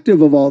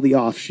effective of all the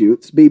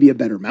offshoots, maybe a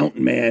better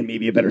mountain man,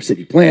 maybe a better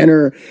city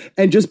planner.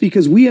 And just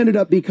because we ended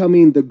up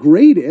becoming the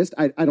greatest,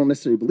 I don't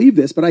necessarily believe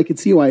this, but I could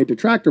see why a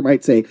detractor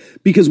might say,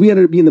 because we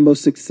ended up being the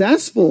most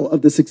successful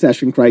of the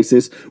succession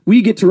crisis,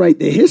 we get to write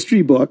the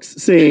history books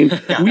saying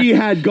we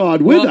had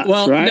God with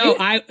us, right?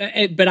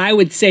 No, but I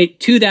would say,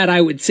 to that, I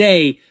would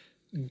say,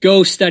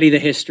 go study the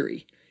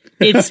history.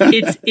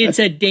 It's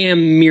a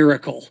damn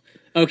miracle.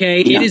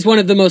 Okay. Yeah. It is one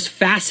of the most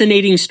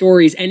fascinating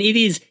stories. And it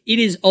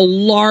is a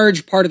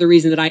large part of the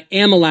reason that I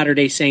am a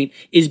Latter-day Saint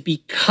is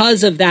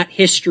because of that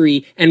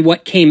history, and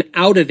what came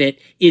out of it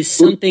is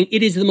something,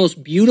 it is the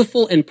most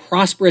beautiful and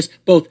prosperous,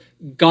 both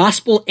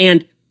gospel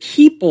and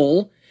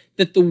people,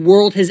 that the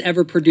world has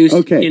ever produced,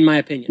 in my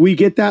opinion. We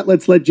get that.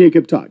 Let's let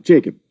Jacob talk.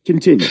 Jacob,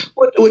 continue.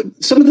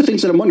 Some of the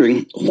things that I'm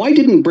wondering, why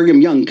didn't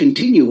Brigham Young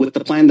continue with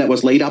the plan that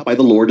was laid out by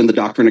the Lord in the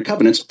Doctrine and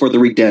Covenants for the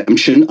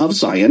redemption of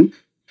Zion?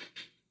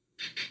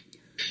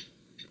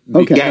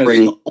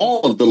 Gathering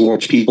all of the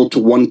Lord's people to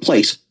one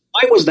place.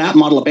 Why was that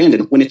model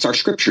abandoned when it's our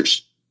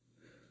scriptures?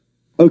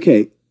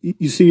 Okay.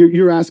 You see,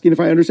 you're asking if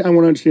I understand. I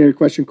want to understand your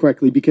question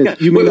correctly, because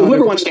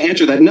whoever wants to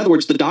answer that. In other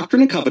words, the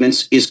Doctrine and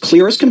Covenants is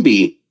clear as can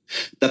be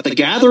that the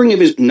gathering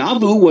of his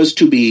Nauvoo was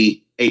to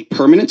be a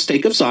permanent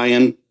stake of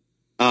Zion.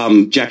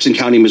 Jackson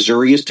County,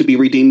 Missouri is to be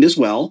redeemed as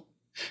well.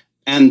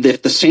 And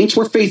if the saints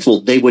were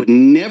faithful, they would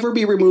never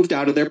be removed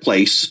out of their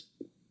place,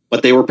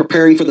 but they were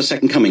preparing for the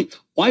second coming.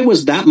 Why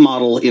was that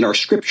model in our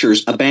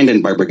scriptures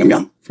abandoned by Brigham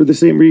Young? For the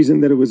same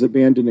reason that it was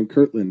abandoned in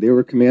Kirtland. They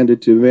were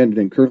commanded to abandon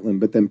in Kirtland,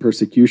 but then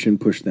persecution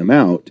pushed them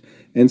out.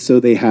 And so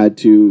they had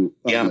to...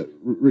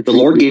 the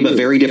Lord gave a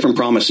very different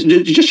promise.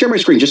 Just share my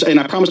screen, and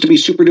I promise to be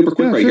super duper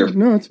quick here.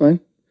 No, it's fine.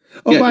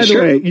 Oh, by the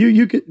way,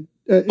 you could...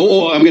 I'm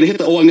going to hit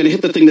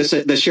the thing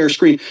that shares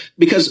screen,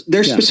 because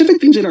there's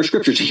specific things in our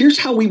scriptures. Here's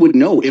how we would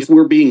know if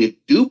we're being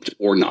duped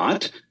or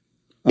not,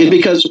 is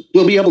because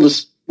we'll be able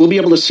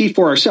to see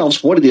for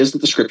ourselves what it is that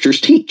the scriptures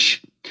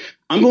teach.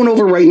 I'm going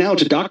over right now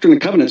to Doctrine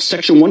and Covenants,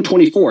 section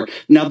 124.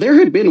 Now, there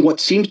had been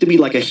what seems to be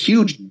like a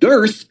huge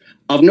dearth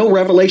of no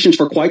revelations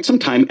for quite some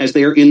time as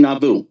they are in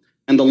Nauvoo.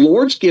 And the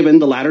Lord's given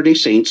the Latter-day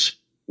Saints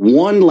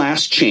one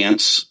last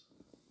chance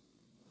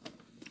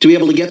to be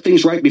able to get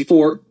things right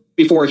before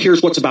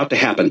here's what's about to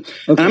happen.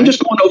 Okay. And I'm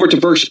just going over to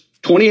verse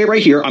 28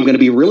 right here. I'm going to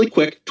be really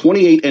quick,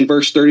 28 and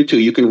verse 32.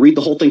 You can read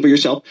the whole thing for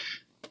yourself.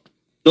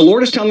 The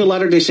Lord is telling the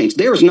Latter-day Saints,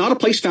 there is not a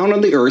place found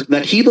on the earth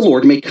that he, the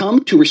Lord, may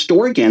come to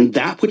restore again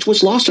that which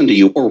was lost unto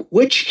you, or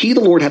which he,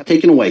 the Lord, hath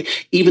taken away,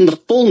 even the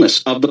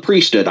fullness of the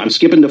priesthood. I'm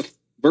skipping to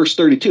verse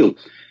 32.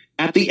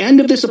 At the end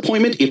of this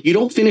appointment, if you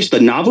don't finish the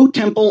Nauvoo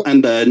temple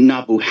and the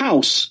Nauvoo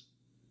house,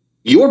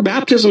 your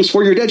baptisms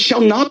for your dead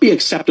shall not be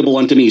acceptable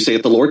unto me,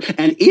 saith the Lord.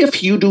 And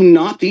if you do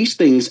not these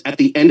things at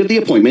the end of the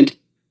appointment,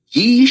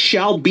 ye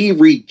shall be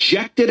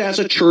rejected as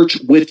a church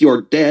with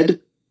your dead,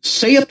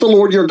 saith the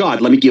Lord your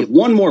God. Let me give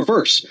one more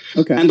verse.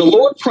 Okay. And the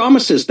Lord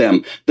promises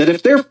them that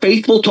if they're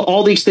faithful to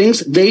all these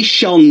things, they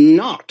shall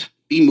not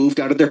be moved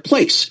out of their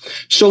place.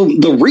 So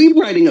the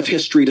rewriting of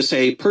history to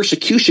say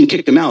persecution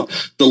kicked them out,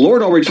 the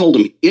Lord already told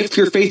them, if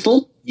you're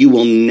faithful, you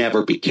will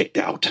never be kicked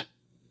out.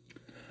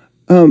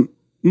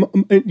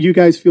 You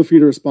guys feel free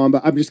to respond,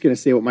 but I'm just going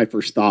to say what my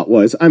first thought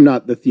was. I'm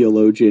not the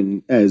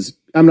theologian,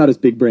 I'm not as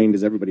big brained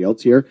as everybody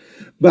else here,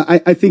 but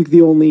I think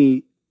the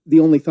only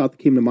thought that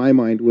came to my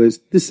mind was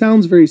this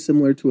sounds very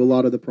similar to a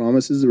lot of the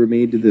promises that were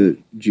made to the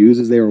Jews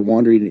as they were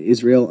wandering in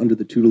Israel under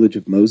the tutelage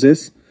of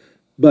Moses.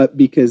 But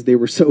because they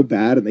were so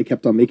bad and they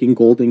kept on making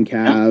golden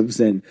calves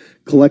and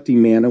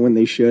collecting manna when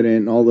they shouldn't,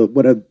 and all the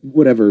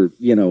whatever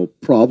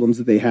problems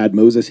that they had,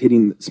 Moses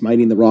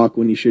smiting the rock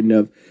when he shouldn't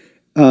have,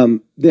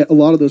 that a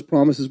lot of those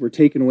promises were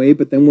taken away,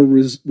 but then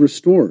were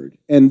restored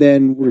and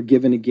then were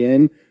given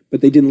again.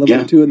 but they didn't live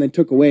Yeah. up to, and they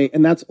took away.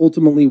 And that's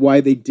ultimately why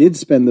they did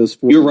spend those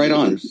 4 You're right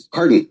on. years.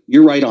 Cardin,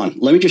 you're right on.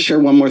 Let me just share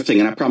one more thing,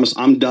 and I promise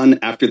I'm done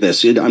after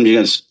this. I'm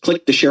going to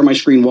click to share my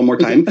screen one more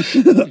time.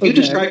 You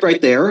described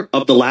right there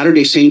of the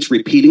Latter-day Saints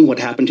repeating what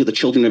happened to the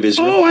children of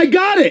Israel. Oh, I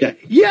got it.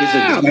 Yeah.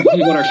 Is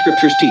exactly what our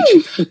scriptures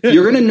teach.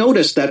 You're going to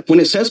notice that when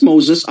it says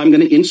Moses, I'm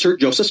going to insert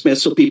Joseph Smith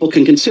so people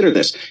can consider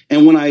this.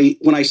 And when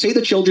I say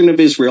the children of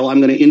Israel, I'm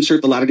going to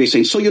insert the Latter-day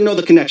Saints so you'll know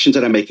the connections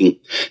that I'm making.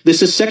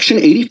 This is section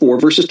 84,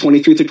 verses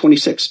 23 through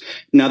 26.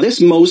 Now,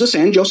 this Moses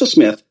and Joseph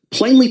Smith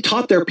plainly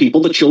taught their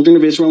people, the children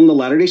of Israel and the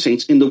Latter-day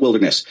Saints, in the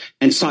wilderness,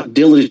 and sought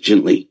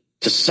diligently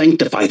to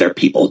sanctify their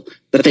people,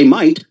 that they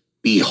might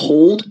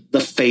behold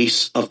the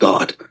face of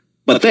God.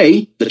 But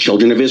they, the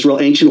children of Israel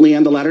anciently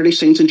and the Latter-day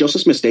Saints in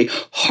Joseph Smith's day,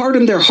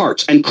 hardened their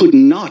hearts and could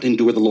not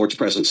endure the Lord's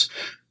presence.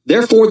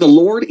 Therefore, the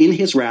Lord, in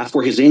his wrath,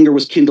 for his anger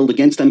was kindled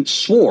against them,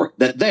 swore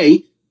that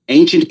they,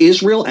 ancient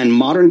Israel and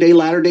modern-day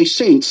Latter-day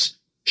Saints,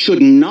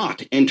 should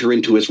not enter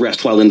into his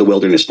rest while in the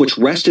wilderness, which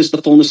rest is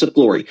the fullness of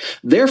glory.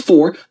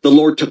 Therefore, the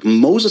Lord took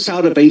Moses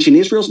out of ancient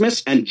Israel's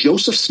midst and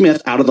Joseph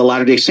Smith out of the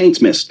Latter-day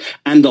Saints' midst.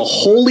 And the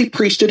holy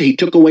priesthood he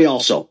took away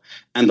also.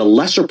 And the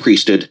lesser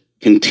priesthood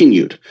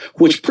continued,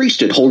 which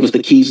priesthood holdeth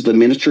the keys of the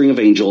ministering of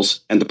angels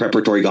and the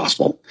preparatory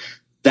gospel.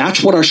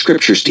 That's what our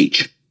scriptures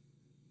teach.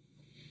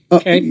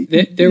 Okay,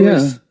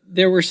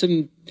 there were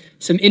some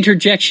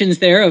interjections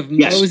there of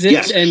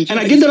Moses and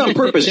I did that on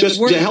purpose just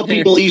to help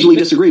people easily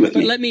disagree with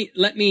me.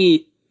 Let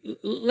me.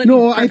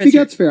 No, I think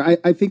that's fair.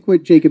 I think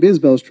what Jacob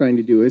Isbell is trying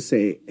to do is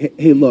say,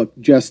 hey, look,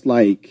 just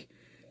like,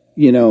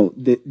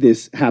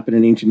 this happened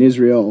in ancient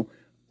Israel,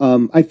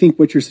 I think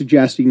what you're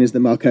suggesting is the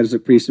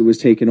Melchizedek priesthood was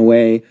taken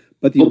away.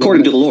 But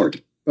according to the Lord.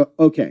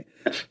 Okay.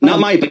 Not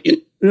my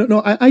opinion.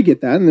 No, I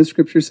get that. And the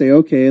scriptures say,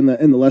 okay, and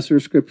the lesser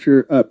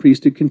scripture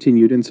priesthood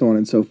continued and so on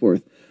and so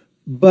forth.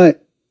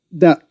 But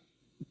that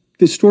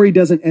the story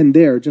doesn't end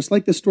there. Just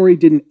like the story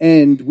didn't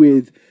end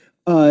with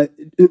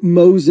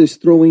Moses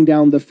throwing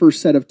down the first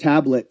set of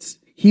tablets.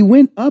 He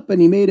went up and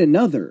he made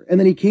another. And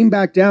then he came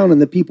back down and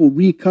the people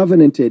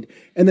re-covenanted.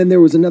 And then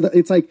there was another.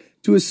 It's like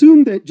to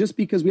assume that just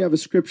because we have a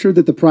scripture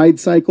that the pride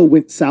cycle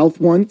went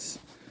south once,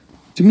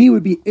 to me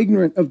would be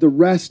ignorant of the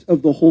rest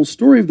of the whole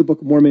story of the Book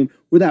of Mormon,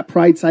 where that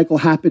pride cycle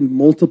happened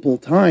multiple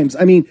times.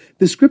 I mean,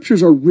 the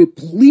scriptures are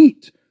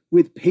replete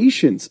with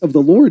patience of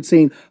the Lord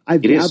saying,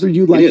 I've gathered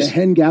you like a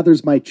hen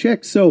gathers my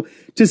chicks. So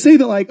to say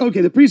that like,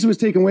 okay, the priesthood was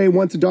taken away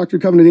once the Doctrine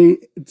and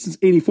Covenant since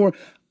 84,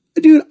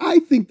 dude, I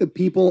think the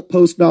people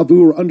post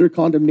Nauvoo were under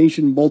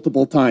condemnation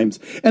multiple times.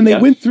 And they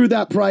went through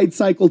that pride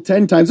cycle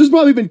 10 times. There's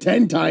probably been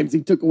 10 times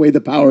he took away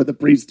the power of the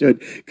priesthood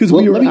because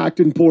we were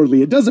acting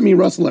poorly. It doesn't mean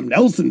Russell M.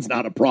 Nelson's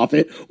not a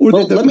prophet or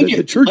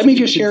the church. Let me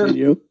just share.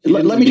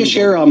 Let me just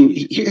share.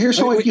 Here's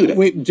how I viewed it.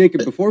 Wait,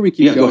 Jacob, before we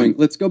keep going,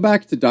 let's go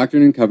back to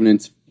Doctrine and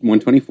Covenants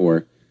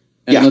 124,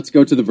 and let's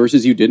go to the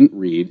verses you didn't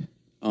read.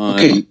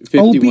 Okay.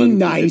 51 be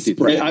nice,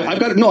 53. I've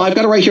got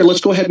it right here.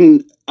 Let's go ahead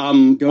and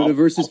go to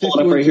verses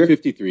 51 right to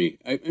 53.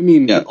 I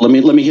mean,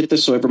 let me hit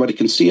this so everybody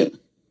can see it.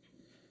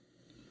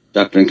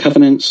 Doctrine and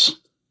Covenants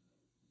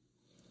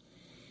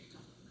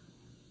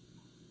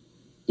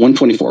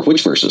 124.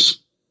 Which verses?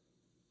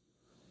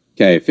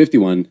 Okay,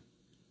 51.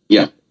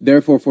 Yeah.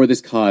 Therefore, for this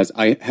cause,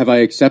 I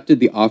accepted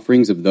the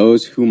offerings of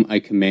those whom I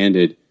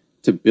commanded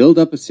to build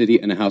up a city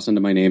and a house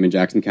unto my name in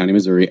Jackson County,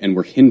 Missouri, and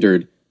were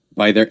hindered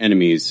by their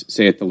enemies,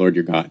 saith the Lord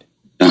your God.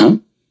 Uh-huh.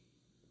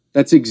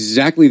 That's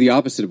exactly the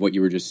opposite of what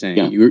you were just saying.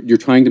 Yeah. You're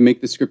trying to make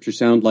the scripture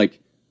sound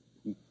like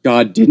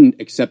God didn't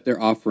accept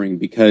their offering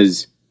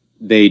because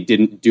they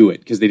didn't do it,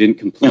 because they didn't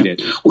complete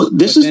it. Well,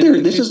 this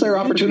is their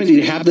opportunity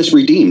to have this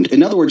redeemed.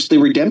 In other words, the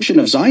redemption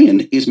of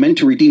Zion is meant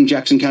to redeem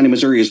Jackson County,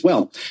 Missouri as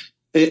well.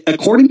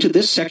 According to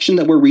this section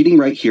that we're reading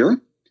right here,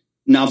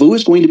 Nauvoo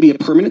is going to be a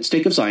permanent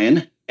stake of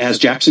Zion as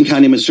Jackson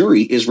County,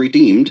 Missouri is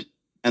redeemed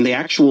and the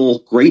actual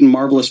great and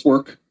marvelous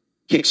work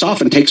kicks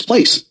off and takes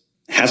place.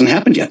 It hasn't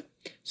happened yet.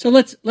 So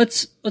let's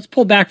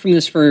pull back from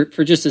this for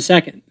just a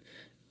second,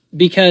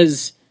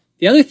 because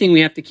the other thing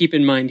we have to keep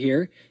in mind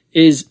here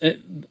is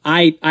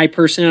I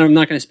personally, I'm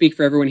not going to speak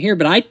for everyone here,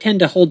 but I tend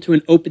to hold to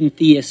an open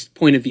theist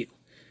point of view.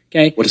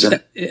 Okay, what is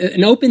that?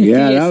 An open theist.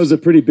 Yeah, that was a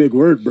pretty big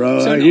word,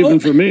 bro. So even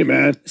for me,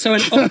 man. So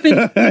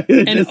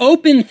an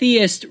open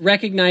theist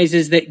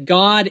recognizes that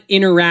God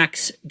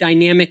interacts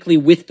dynamically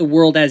with the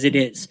world as it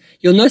is.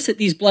 You'll notice that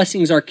these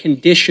blessings are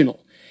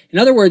conditional. In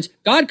other words,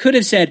 God could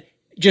have said,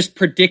 just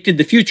predicted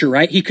the future,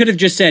 right? He could have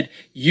just said,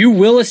 you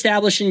will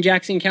establish in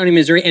Jackson County,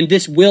 Missouri, and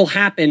this will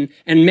happen.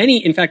 And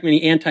many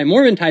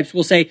anti-Mormon types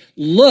will say,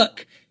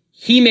 look,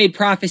 he made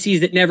prophecies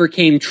that never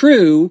came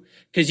true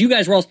because you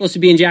guys were all supposed to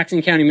be in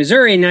Jackson County,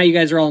 Missouri, and now you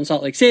guys are all in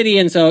Salt Lake City.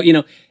 And so,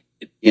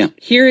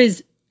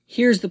 here's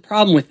the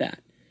problem with that.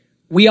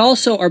 We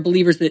also are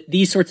believers that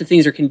these sorts of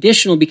things are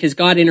conditional because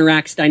God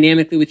interacts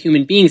dynamically with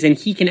human beings and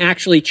he can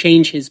actually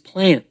change his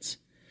plans.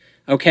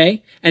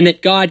 Okay? And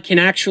that God can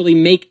actually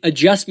make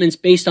adjustments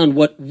based on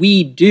what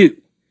we do.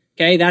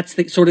 Okay?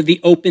 That's sort of the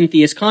open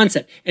theist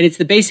concept. And it's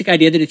the basic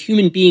idea that if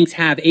human beings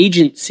have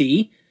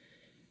agency,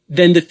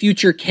 then the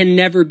future can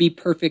never be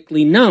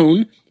perfectly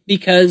known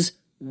because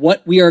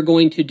what we are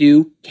going to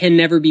do can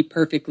never be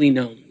perfectly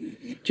known.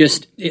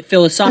 Just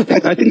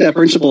philosophically. I think that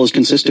principle is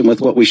consistent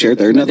with what we shared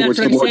there. In other words,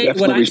 the Lord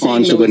definitely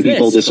responds to when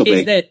people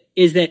disobey.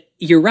 Is that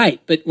you're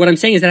right, but what I'm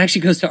saying is that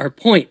actually goes to our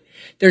point.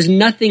 There's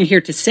nothing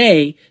here to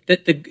say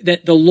that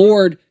the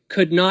Lord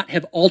could not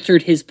have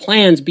altered his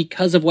plans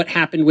because of what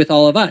happened with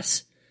all of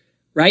us,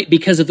 right?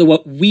 Because of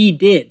what we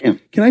did. Yeah.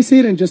 Can I say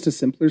it in just a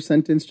simpler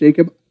sentence,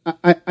 Jacob?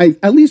 I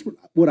at least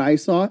what I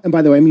saw, and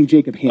by the way, I mean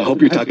Jacob Hansen. I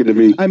hope you're talking to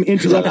me. I'm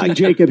interrupting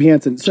Jacob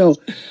Hansen. So,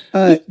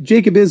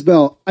 Jacob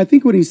Isbell, I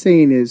think what he's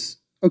saying is,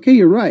 okay,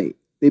 you're right.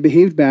 They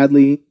behaved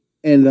badly,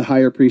 and the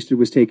higher priesthood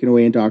was taken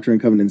away in Doctrine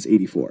and Covenants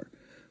 84.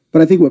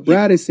 But I think what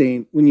Brad is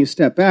saying, when you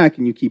step back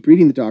and you keep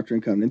reading the Doctrine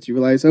and Covenants, you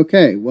realize,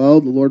 okay,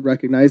 well, the Lord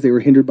recognized they were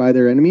hindered by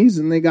their enemies,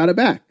 and they got it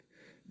back.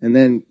 And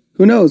then,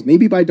 who knows,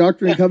 maybe by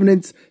Doctrine and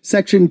Covenants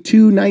section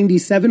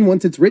 297,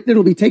 once it's written,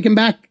 it'll be taken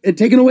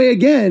away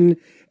again,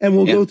 and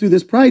we'll go through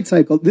this pride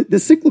cycle. The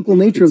cyclical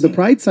nature of the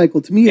pride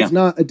cycle, to me, is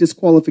not a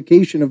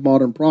disqualification of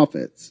modern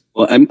prophets.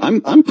 Well,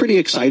 I'm pretty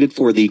excited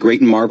for the great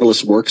and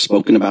marvelous work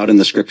spoken about in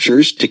the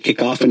scriptures to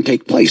kick off and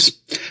take place.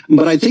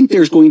 But I think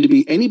there's going to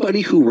be anybody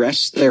who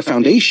rests their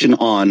foundation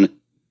on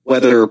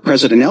whether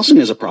President Nelson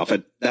is a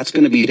prophet, that's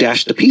going to be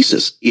dashed to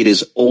pieces. It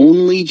is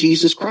only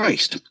Jesus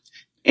Christ.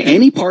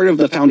 Any part of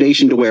the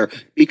foundation to where,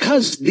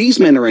 because these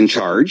men are in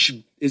charge,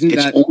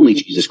 it's only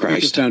Jesus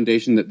Christ. The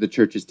foundation that the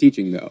church is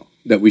teaching, though,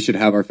 that we should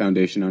have our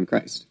foundation on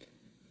Christ.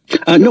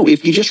 No,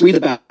 if you just read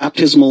the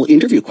baptismal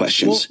interview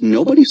questions,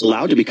 nobody's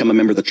allowed to become a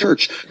member of the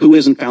church who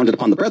isn't founded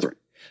upon the brethren.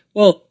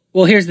 Well,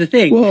 here's the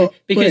thing.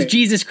 Because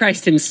Jesus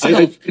Christ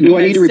himself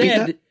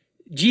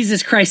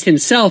Jesus Christ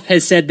himself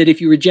has said that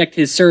if you reject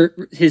his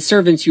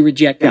servants, you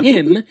reject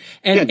him.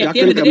 And at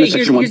the end of the day,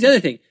 here's the other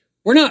thing.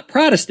 We're not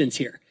Protestants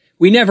here.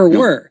 We never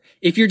were.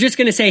 If you're just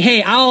going to say,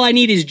 hey, all I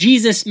need is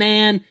Jesus,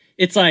 man,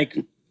 it's like,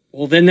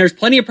 well, then there's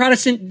plenty of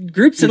Protestant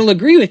groups that'll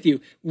agree with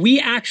you. We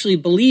actually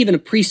believe in a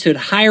priesthood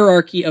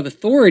hierarchy of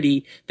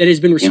authority that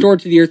has been restored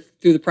to the earth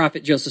through the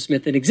prophet Joseph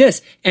Smith that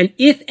exists. And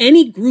if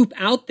any group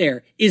out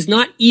there is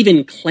not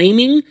even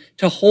claiming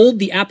to hold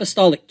the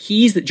apostolic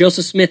keys that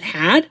Joseph Smith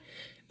had,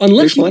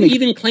 unless you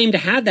even claim to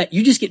have that,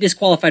 you just get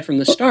disqualified from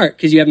the start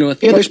because you have no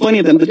authority. Yeah, there's plenty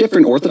of them, the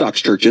different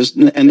Orthodox churches,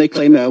 and they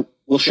claim,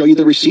 we'll show you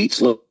the receipts.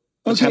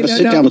 Let's have a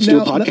sit down. Let's do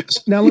a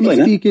podcast. Now let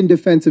me speak in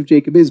defense of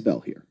Jacob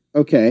Isbell here.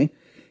 Okay,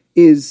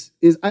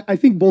 I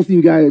think both of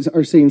you guys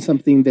are saying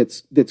something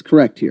that's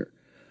correct here.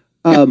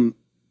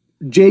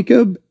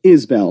 Jacob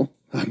Isbell.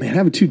 Oh man,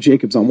 having two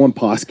Jacobs on one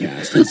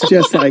podcast. It's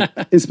just like,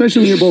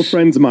 especially when you're both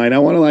friends of mine, I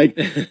want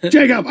to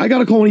Jacob, I got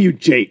to call one of you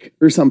Jake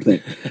or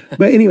something.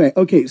 But anyway,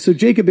 okay, so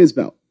Jacob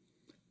Isbell.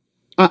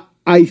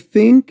 I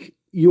think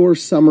your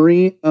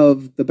summary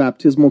of the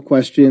baptismal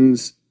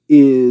questions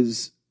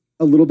is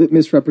a little bit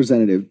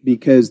misrepresentative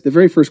because the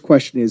very first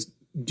question is,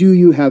 do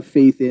you have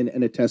faith in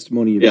and a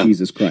testimony of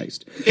Jesus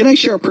Christ? Can I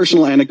share a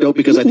personal anecdote?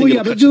 Because I think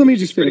but let me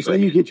just finish.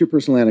 Then you get your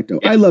personal anecdote.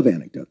 Yeah. I love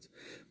anecdotes.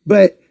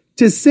 But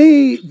to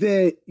say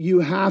that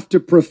you have to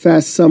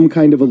profess some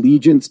kind of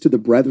allegiance to the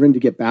brethren to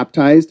get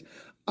baptized,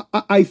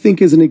 I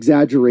think is an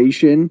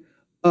exaggeration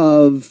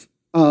of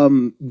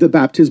the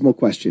baptismal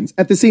questions.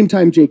 At the same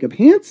time, Jacob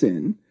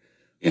Hansen,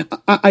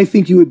 I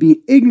think you would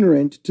be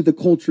ignorant to the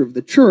culture of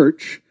the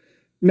church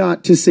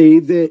not to say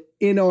that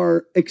in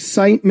our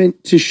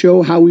excitement to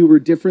show how we were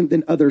different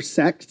than other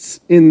sects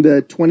in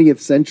the 20th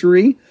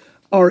century,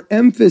 our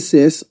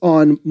emphasis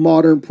on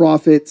modern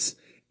prophets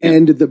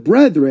and the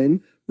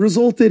brethren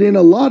resulted in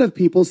a lot of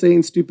people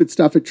saying stupid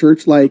stuff at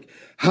church like,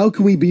 how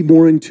can we be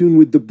more in tune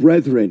with the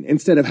brethren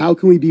instead of how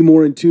can we be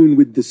more in tune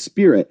with the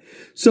Spirit?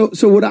 So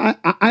what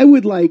I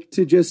would like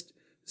to just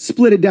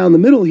split it down the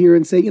middle here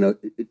and say,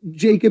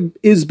 Jacob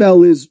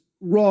Isbell is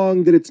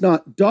wrong that it's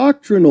not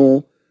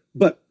doctrinal,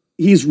 but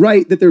he's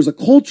right that there's a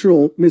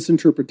cultural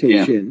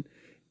misinterpretation.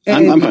 Yeah.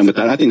 I'm fine with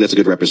that. I think that's a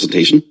good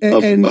representation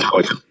of how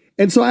I feel.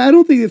 And so I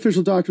don't think the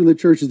official doctrine of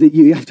the church is that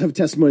you have to have a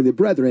testimony of the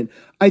brethren.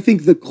 I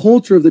think the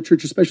culture of the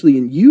church, especially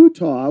in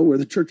Utah, where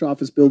the church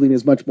office building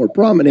is much more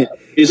prominent.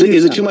 Is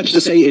it too much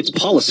to say it's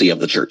policy of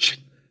the church?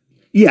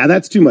 Yeah,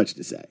 that's too much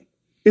to say.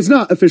 It's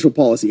not official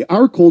policy.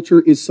 Our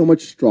culture is so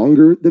much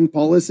stronger than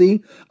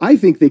policy. I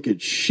think they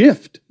could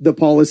shift the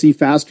policy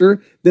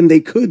faster than they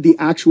could the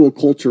actual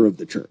culture of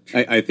the church.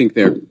 I think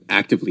they're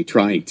actively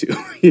trying to.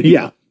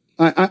 Yeah,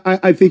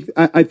 I think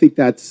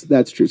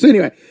that's true. So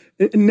anyway,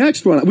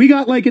 next one. We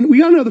got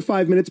another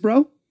 5 minutes,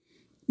 bro.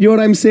 You know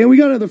what I'm saying? We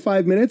got another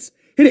 5 minutes.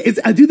 Hit it.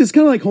 I do this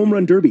kind of like home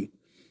run derby.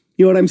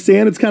 You know what I'm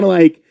saying? It's kind of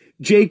like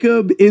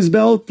Jacob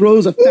Isbell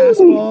throws a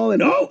fastball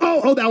and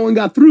oh, that one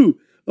got through.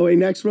 Oh, wait,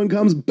 next one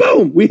comes.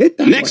 Boom! We hit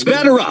that. Next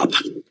batter up.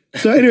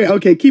 So anyway,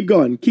 okay, keep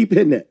going. Keep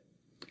hitting it.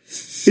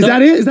 Is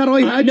that it? Is that all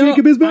you had,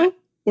 Jacob Isbell?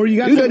 Or you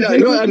got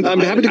I'm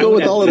happy to go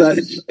with all of that.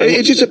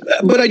 It's just,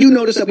 but I do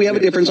notice that we have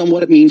a difference on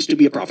what it means to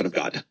be a prophet of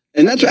God,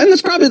 and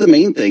that's probably the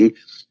main thing.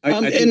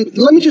 And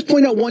let me just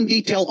point out one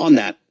detail on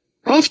that.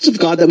 prophets of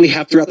God that we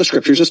have throughout the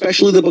scriptures,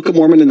 especially the Book of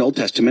Mormon and Old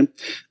Testament,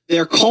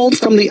 they're called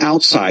from the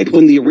outside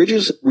when the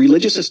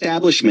religious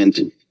establishment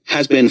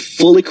has been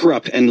fully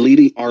corrupt and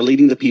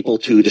leading the people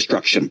to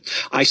destruction.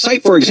 I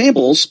cite for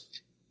examples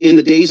in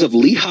the days of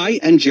Lehi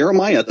and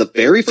Jeremiah, the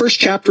very first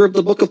chapter of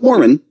the Book of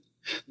Mormon.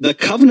 The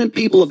covenant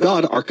people of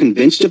God are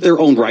convinced of their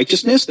own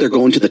righteousness. They're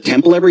going to the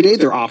temple every day.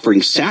 They're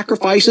offering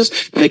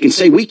sacrifices. They can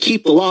say, we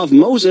keep the law of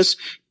Moses.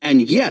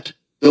 And yet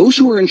those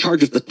who are in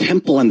charge of the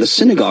temple and the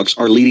synagogues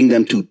are leading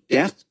them to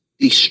death,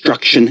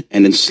 destruction,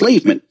 and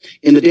enslavement.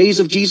 In the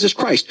days of Jesus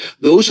Christ,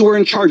 those who are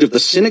in charge of the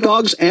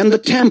synagogues and the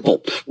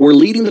temple were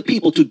leading the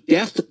people to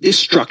death,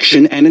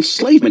 destruction, and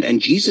enslavement.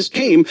 And Jesus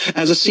came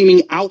as a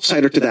seeming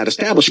outsider to that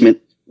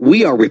establishment.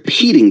 We are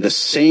repeating the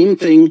same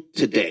thing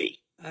today.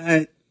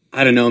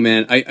 I don't know,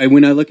 man. I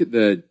when I look at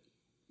the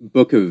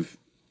Book of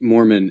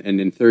Mormon and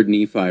in 3rd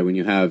Nephi, when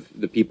you have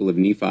the people of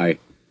Nephi,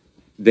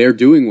 they're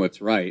doing what's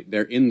right.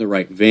 They're in the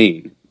right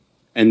vein.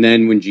 And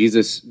then when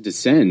Jesus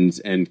descends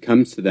and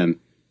comes to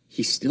them,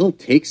 he still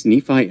takes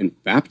Nephi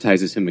and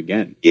baptizes him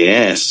again.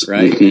 Yes.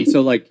 Right? And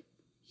so, like,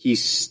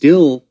 he's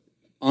still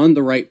on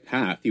the right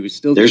path. He was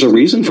still... There's a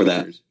reason for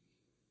that.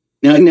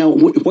 Now,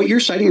 what you're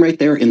citing right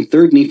there in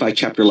 3rd Nephi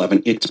chapter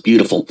 11, it's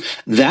beautiful.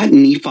 That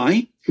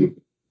Nephi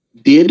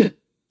did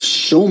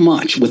so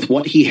much with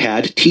what he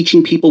had,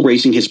 teaching people,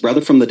 raising his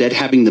brother from the dead,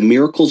 having the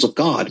miracles of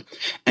God.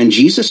 And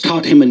Jesus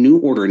taught him a new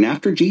order. And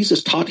after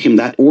Jesus taught him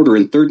that order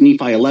in 3rd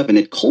Nephi 11,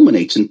 it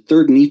culminates in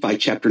 3rd Nephi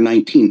chapter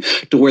 19,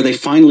 to where they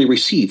finally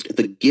received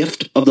the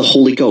gift of the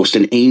Holy Ghost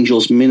and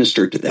angels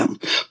ministered to them.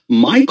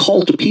 My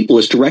call to people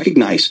is to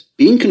recognize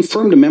being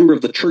confirmed a member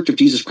of the Church of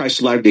Jesus Christ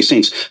of Latter-day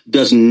Saints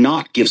does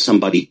not give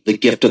somebody the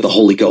gift of the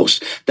Holy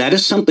Ghost. That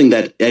is something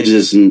that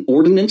is an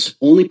ordinance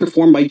only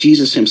performed by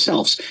Jesus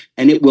himself,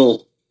 and it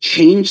will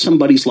change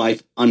somebody's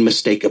life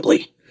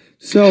unmistakably.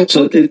 So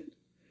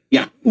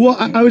yeah. Well,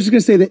 I was just going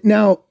to say that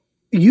now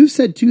you've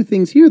said two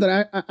things here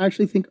that I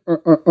actually think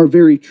are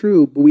very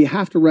true, but we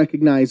have to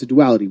recognize a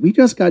duality. We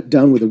just got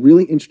done with a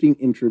really interesting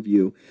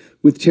interview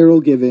with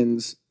Terrell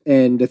Givens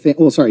and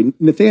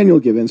Nathaniel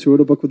Givens, who wrote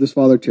a book with his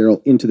father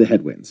Terrell, Into the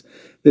Headwinds,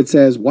 that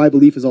says why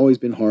belief has always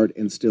been hard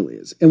and still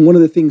is. And one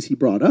of the things he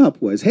brought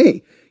up was,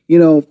 hey,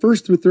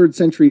 1st through 3rd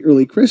century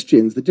early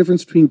Christians, the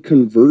difference between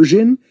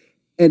conversion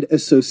and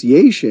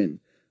association.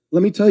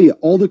 Let me tell you,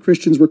 all the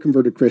Christians were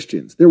converted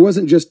Christians. There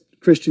wasn't just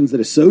Christians that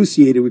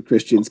associated with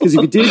Christians, because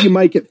if you did, you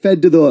might get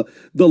fed to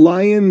the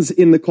lions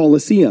in the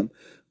Colosseum.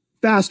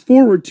 Fast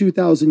forward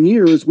 2,000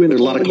 years, when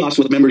there's a lot of costs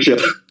with membership.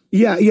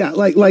 Yeah.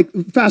 Like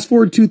fast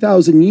forward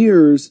 2,000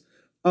 years,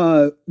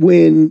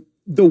 when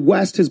the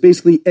West has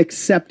basically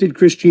accepted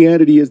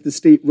Christianity as the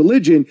state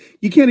religion.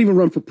 You can't even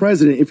run for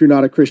president if you're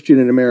not a Christian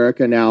in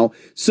America now.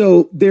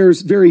 So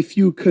there's very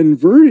few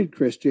converted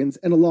Christians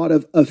and a lot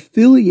of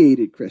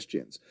affiliated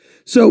Christians.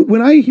 So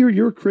when I hear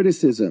your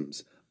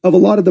criticisms of a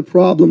lot of the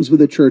problems with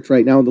the church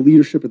right now and the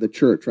leadership of the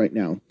church right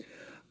now,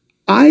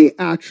 I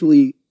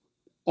actually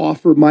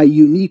offer my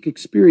unique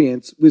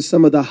experience with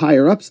some of the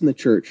higher ups in the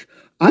church.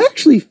 I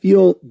actually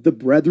feel the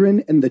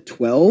brethren and the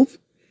 12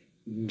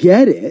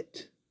 get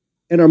it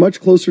and are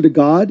much closer to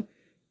God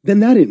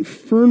than that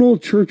infernal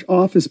church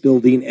office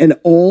building and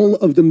all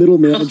of the middle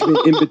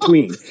management in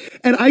between.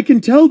 And I can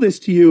tell this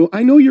to you.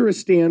 I know you're a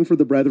stand for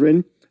the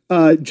brethren,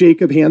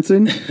 Jacob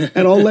Hansen,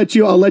 and I'll let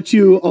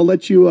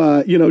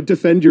you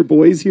defend your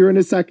boys here in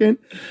a second.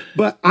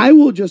 But I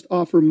will just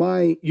offer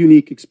my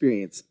unique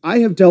experience. I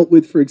have dealt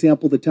with, for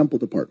example, the temple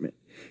department.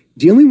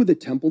 Dealing with the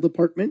temple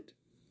department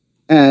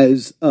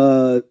as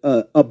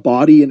a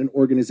body and an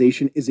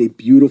organization is a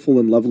beautiful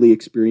and lovely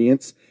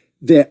experience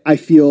that I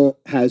feel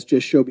has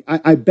just showed me.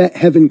 I bet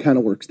heaven kind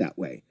of works that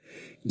way.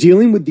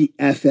 Dealing with the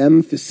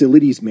FM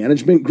facilities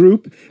management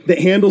group that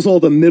handles all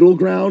the middle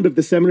ground of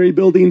the seminary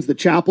buildings, the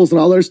chapels and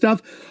all their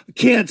stuff.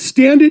 Can't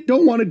Stand it.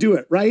 Don't want to do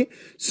it. Right.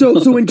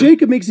 So when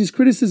Jacob makes these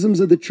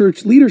criticisms of the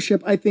church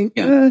leadership, I think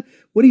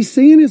what he's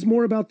saying is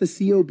more about the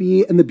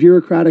COB and the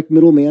bureaucratic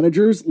middle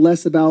managers,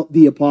 less about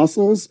the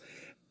apostles.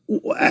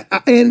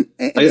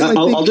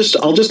 I'll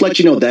just let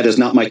you know that is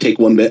not my take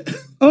one bit.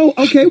 Oh,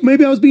 okay.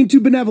 Maybe I was being too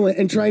benevolent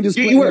and trying to.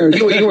 You were.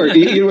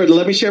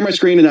 Let me share my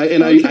screen, and I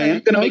am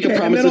going to make a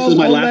promise. This is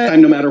my last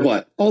time, no matter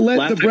what. I'll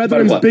let the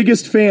brethren's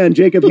biggest fan,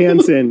 Jacob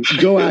Hansen,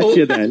 go at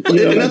you then.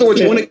 In other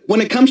words,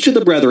 when it comes to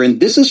the brethren,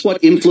 this is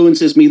what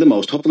influences me the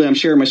most. Hopefully, I'm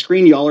sharing my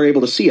screen. Y'all are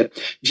able to see it.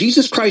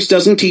 Jesus Christ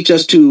doesn't teach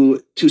us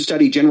to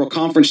study general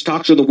conference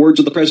talks or the words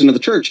of the president of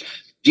the church.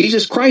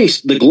 Jesus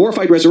Christ, the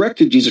glorified,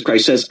 resurrected Jesus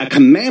Christ, says, "A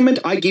commandment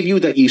I give you,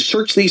 that ye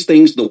search these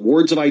things, the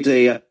words of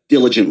Isaiah,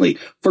 diligently.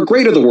 For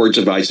great are the words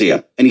of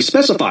Isaiah." And he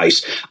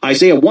specifies,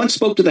 Isaiah once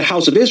spoke to the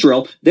house of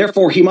Israel,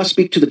 therefore he must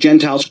speak to the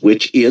Gentiles,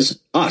 which is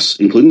us,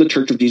 including the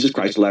Church of Jesus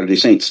Christ of Latter-day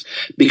Saints.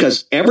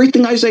 Because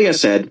everything Isaiah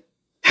said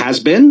has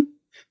been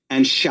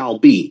and shall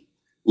be.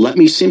 Let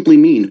me simply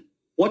mean,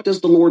 what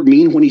does the Lord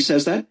mean when he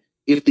says that?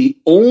 If the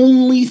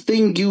only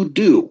thing you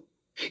do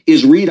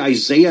is read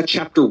Isaiah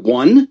chapter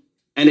 1,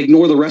 and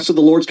ignore the rest of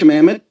the Lord's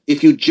commandment,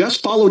 if you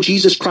just follow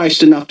Jesus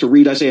Christ enough to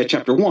read Isaiah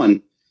chapter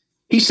 1,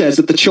 he says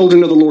that the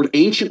children of the Lord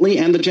anciently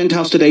and the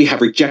Gentiles today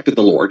have rejected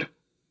the Lord.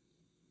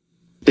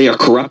 They are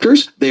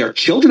corrupters. They are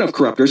children of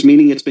corrupters,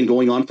 meaning it's been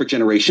going on for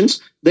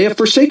generations. They have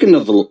forsaken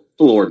of the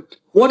Lord.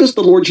 What does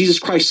the Lord Jesus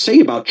Christ say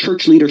about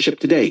church leadership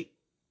today?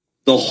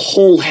 The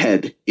whole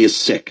head is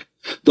sick.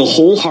 The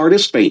whole heart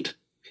is faint.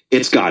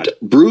 It's got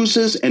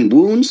bruises and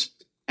wounds.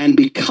 And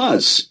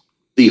because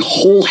the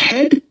whole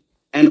head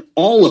and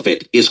all of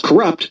it is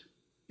corrupt,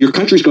 your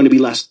country is going to be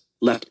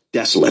left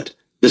desolate.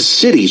 The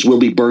cities will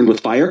be burned with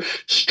fire.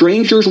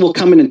 Strangers will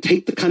come in and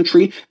take the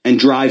country and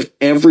drive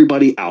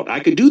everybody out. I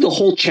could do the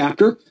whole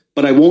chapter,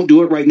 but I won't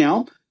do it right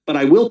now. But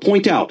I will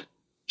point out,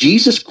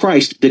 Jesus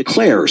Christ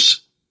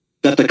declares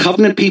that the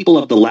covenant people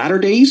of the latter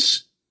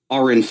days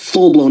are in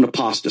full-blown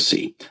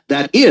apostasy.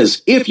 That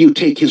is, if you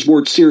take his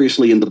word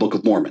seriously in the Book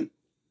of Mormon.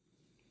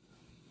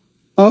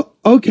 Oh,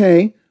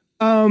 okay.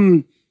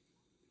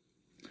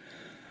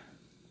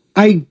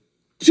 I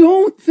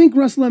don't think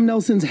Russell M.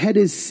 Nelson's head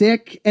is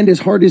sick and his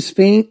heart is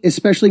faint,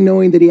 especially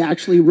knowing that he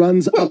actually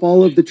runs up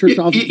all of the church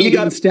office you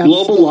got steps.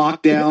 Global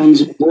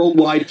lockdowns,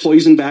 worldwide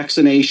poison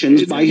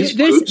vaccinations by his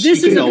groups.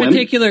 This is a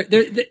particular.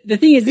 The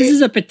thing is, this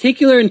is a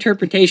particular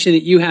interpretation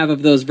that you have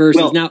of those verses.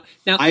 Well, now,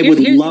 I would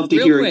love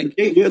to hear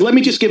it. Let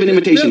me just give an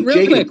invitation.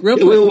 Real Jacob,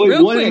 quick.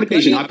 One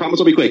invitation. I promise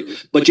I'll be quick.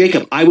 But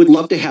Jacob, I would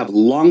love to have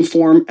long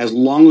form as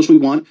long as we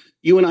want.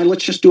 You and I,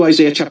 let's just do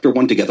Isaiah chapter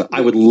 1 together.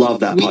 I would love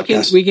that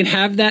podcast. We can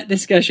have that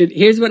discussion.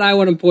 Here's what I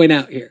want to point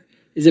out here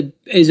is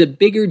a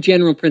bigger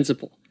general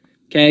principle.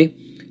 Okay.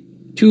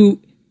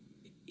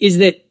 Is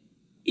that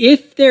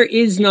if there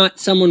is not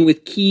someone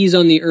with keys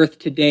on the earth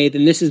today,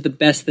 then this is the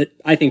best that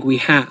I think we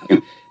have.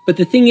 Yeah. But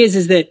the thing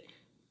is that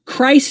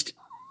Christ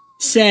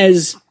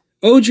says,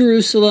 O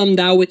Jerusalem,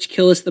 thou which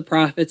killest the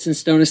prophets and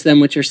stonest them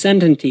which are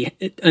sent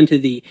unto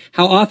thee,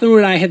 how often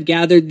would I have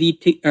gathered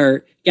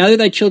gather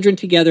thy children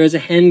together as a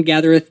hen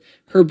gathereth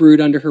her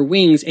brood under her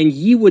wings, and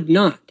ye would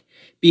not.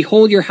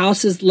 Behold, your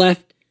house is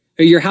left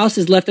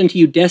unto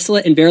you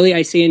desolate, and verily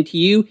I say unto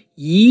you,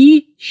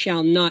 ye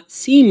shall not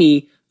see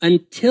me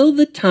until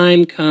the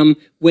time come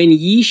when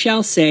ye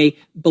shall say,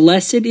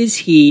 blessed is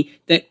he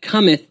that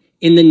cometh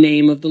in the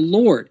name of the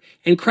Lord.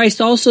 And Christ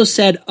also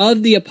said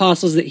of the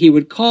apostles that he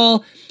would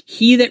call,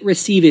 he that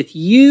receiveth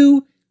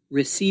you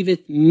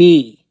receiveth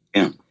me.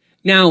 Yeah.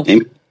 Now,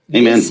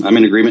 Amen. I'm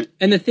in agreement.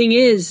 And the thing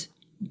is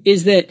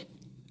that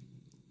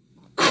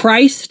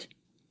Christ,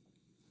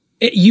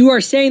 you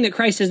are saying that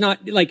Christ is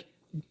not, like,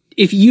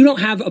 if you don't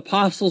have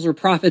apostles or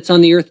prophets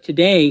on the earth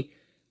today,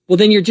 well,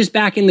 then you're just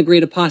back in the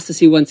great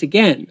apostasy once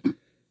again.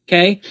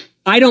 Okay?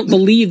 I don't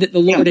believe that the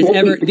Lord has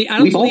ever, I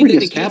don't believe that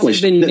the case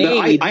has been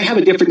made. I have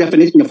a different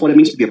definition of what it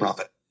means to be a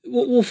prophet.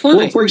 Well, fine.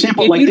 Well, for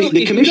example,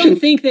 the commission.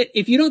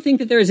 If you don't think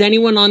that there is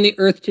anyone on the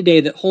earth today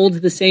that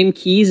holds the same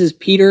keys as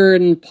Peter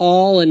and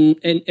Paul and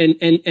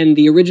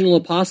the original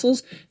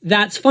apostles,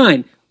 that's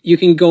fine. You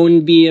can go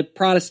and be a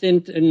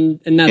Protestant, and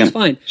that's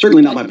fine.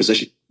 Certainly not my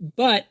position.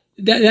 But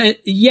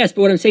yes,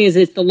 but what I'm saying is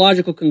it's the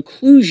logical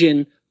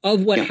conclusion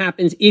of what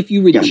happens if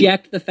you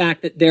reject the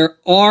fact that there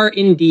are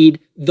indeed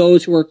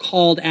those who are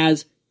called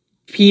as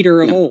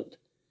Peter of old.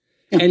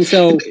 And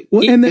so,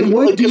 what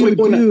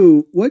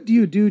do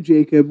you do,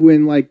 Jacob,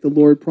 when, like, the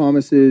Lord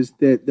promises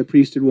that the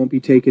priesthood won't be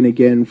taken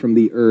again from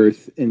the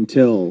earth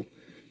until,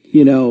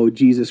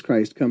 Jesus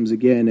Christ comes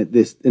again and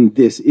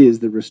this is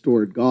the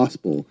restored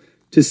gospel?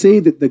 To say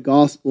that the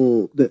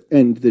gospel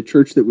and the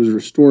church that was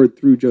restored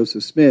through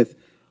Joseph Smith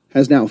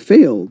has now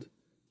failed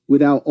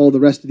without all the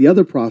rest of the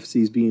other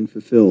prophecies being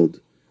fulfilled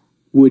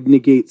would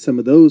negate some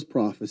of those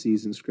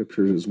prophecies in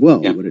scriptures as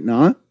well, would it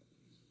not?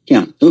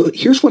 Yeah.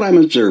 Here's what I'm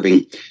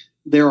observing.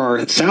 There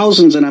are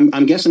thousands, and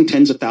I'm guessing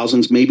tens of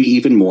thousands, maybe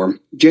even more,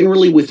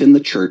 generally within the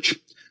church,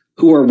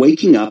 who are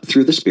waking up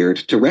through the Spirit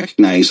to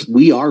recognize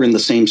we are in the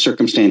same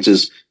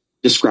circumstances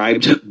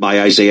described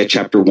by Isaiah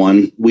chapter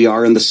 1. We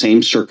are in the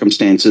same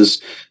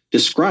circumstances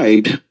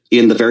described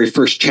in the very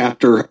first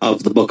chapter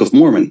of the Book of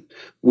Mormon.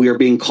 We are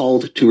being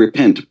called to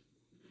repent.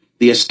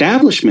 The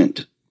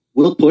establishment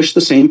will push the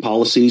same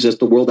policies as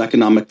the World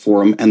Economic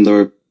Forum and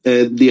the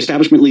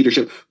establishment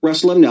leadership,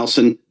 Russell M.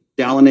 Nelson,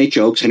 Dallin H.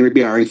 Oaks, Henry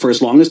B. Eyring, for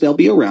as long as they'll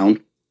be around.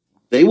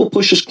 They will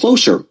push us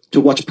closer to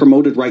what's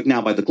promoted right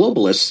now by the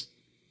globalists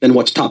than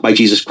what's taught by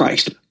Jesus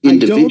Christ. Let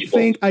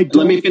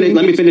me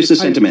finish the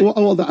sentiment.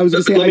 I was going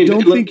to say, I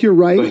don't think you're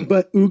right,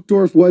 but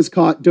Uchtdorf was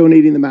caught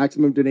donating the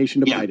maximum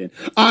donation to Biden.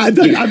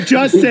 I'm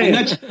just saying.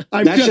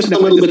 That's just a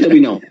little bit that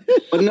we know.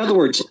 But in other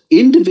words,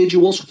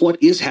 individuals,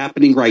 what is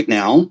happening right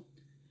now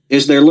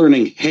is they're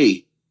learning,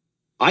 hey,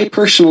 I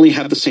personally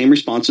have the same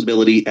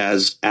responsibility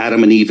as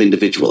Adam and Eve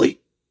individually,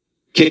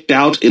 kicked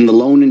out in the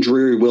lone and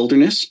dreary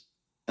wilderness,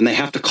 and they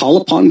have to call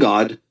upon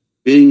God,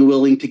 being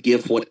willing to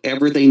give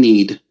whatever they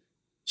need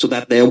so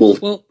that they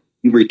will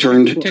be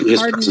returned to his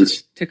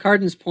presence. To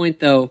Cardin's point,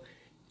 though,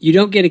 you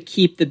don't get to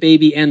keep the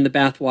baby and the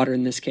bathwater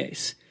in this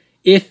case.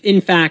 If,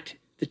 in fact,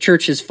 the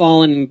church has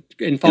fallen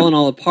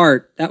all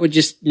apart, that would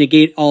just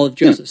negate all of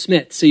Joseph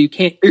Smith. So you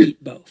can't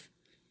keep both.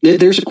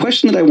 There's a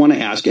question that I want to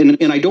ask, and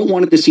I don't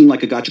want it to seem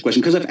like a gotcha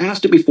question because I've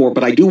asked it before,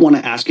 but I do want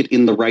to ask it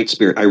in the right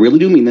spirit. I really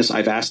do mean this.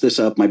 I've asked this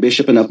of my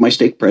bishop and of my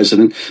stake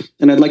president,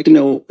 and I'd like to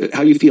know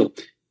how you feel.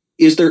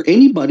 Is there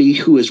anybody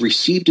who is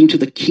received into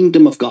the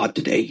kingdom of God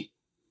today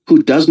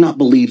who does not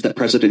believe that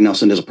President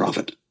Nelson is a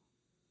prophet?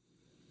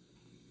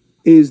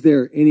 Is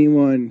there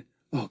anyone?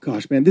 Oh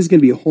gosh, man, this is going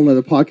to be a whole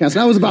nother podcast.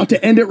 I was about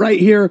to end it right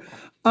here.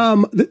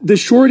 The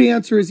short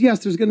answer is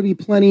yes, there's going to be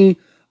plenty.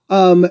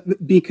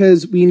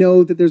 Because we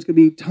know that there's going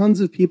to be tons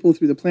of people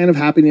through the plan of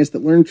happiness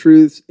that learn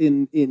truths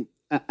in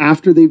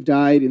after they've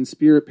died in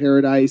spirit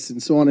paradise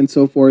and so on and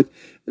so forth.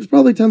 There's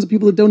probably tons of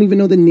people that don't even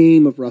know the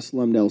name of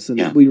Russell M. Nelson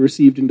that we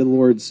received into the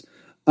Lord's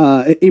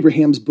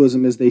Abraham's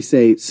bosom, as they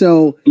say.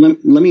 So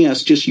let me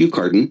ask just you,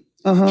 Cardin.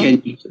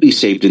 Can you be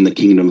saved in the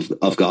kingdom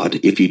of God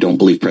if you don't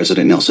believe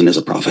President Nelson is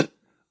a prophet?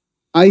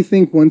 I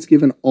think once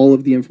given all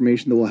of the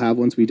information that we'll have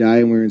once we die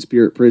and we're in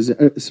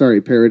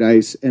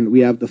paradise, and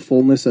we have the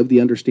fullness of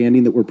the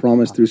understanding that we're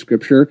promised through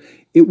Scripture,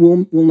 it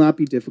will not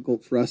be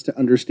difficult for us to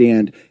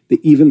understand that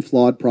even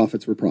flawed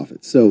prophets were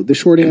prophets. So the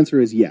short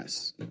answer is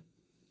yes.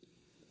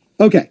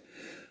 Okay.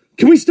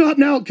 Can we stop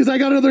now? Because I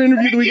got another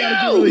interview that we got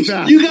to do really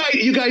fast.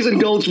 You guys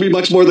indulged me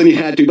much more than you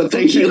had to, but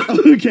thank you.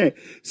 Okay.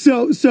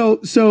 So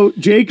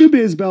Jacob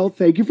Isbell,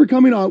 thank you for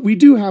coming on. We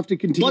do have to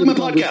continue the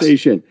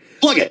conversation.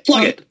 Podcast.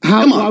 Plug it.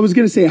 Come on. I was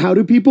going to say, how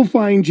do people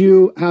find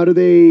you? How do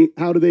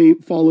they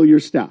follow your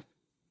stuff?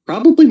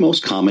 Probably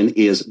most common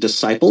is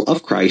Disciple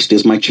of Christ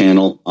is my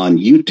channel on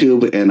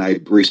YouTube, and I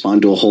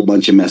respond to a whole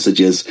bunch of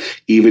messages,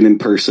 even in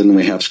person.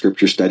 We have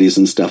scripture studies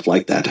and stuff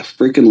like that.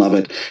 Freaking love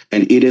it.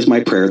 And it is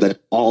my prayer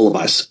that all of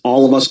us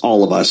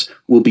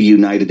will be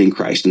united in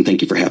Christ. And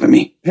thank you for having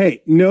me.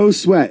 Hey, no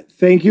sweat.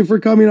 Thank you for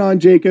coming on,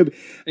 Jacob.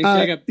 Thanks,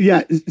 Jacob.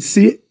 Yeah.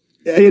 See,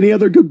 any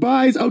other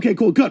goodbyes? Okay,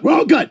 cool. Good. We're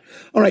all good.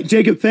 All right,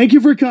 Jacob, thank you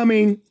for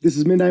coming. This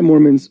is Midnight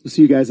Mormons. We'll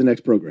see you guys in the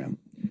next program.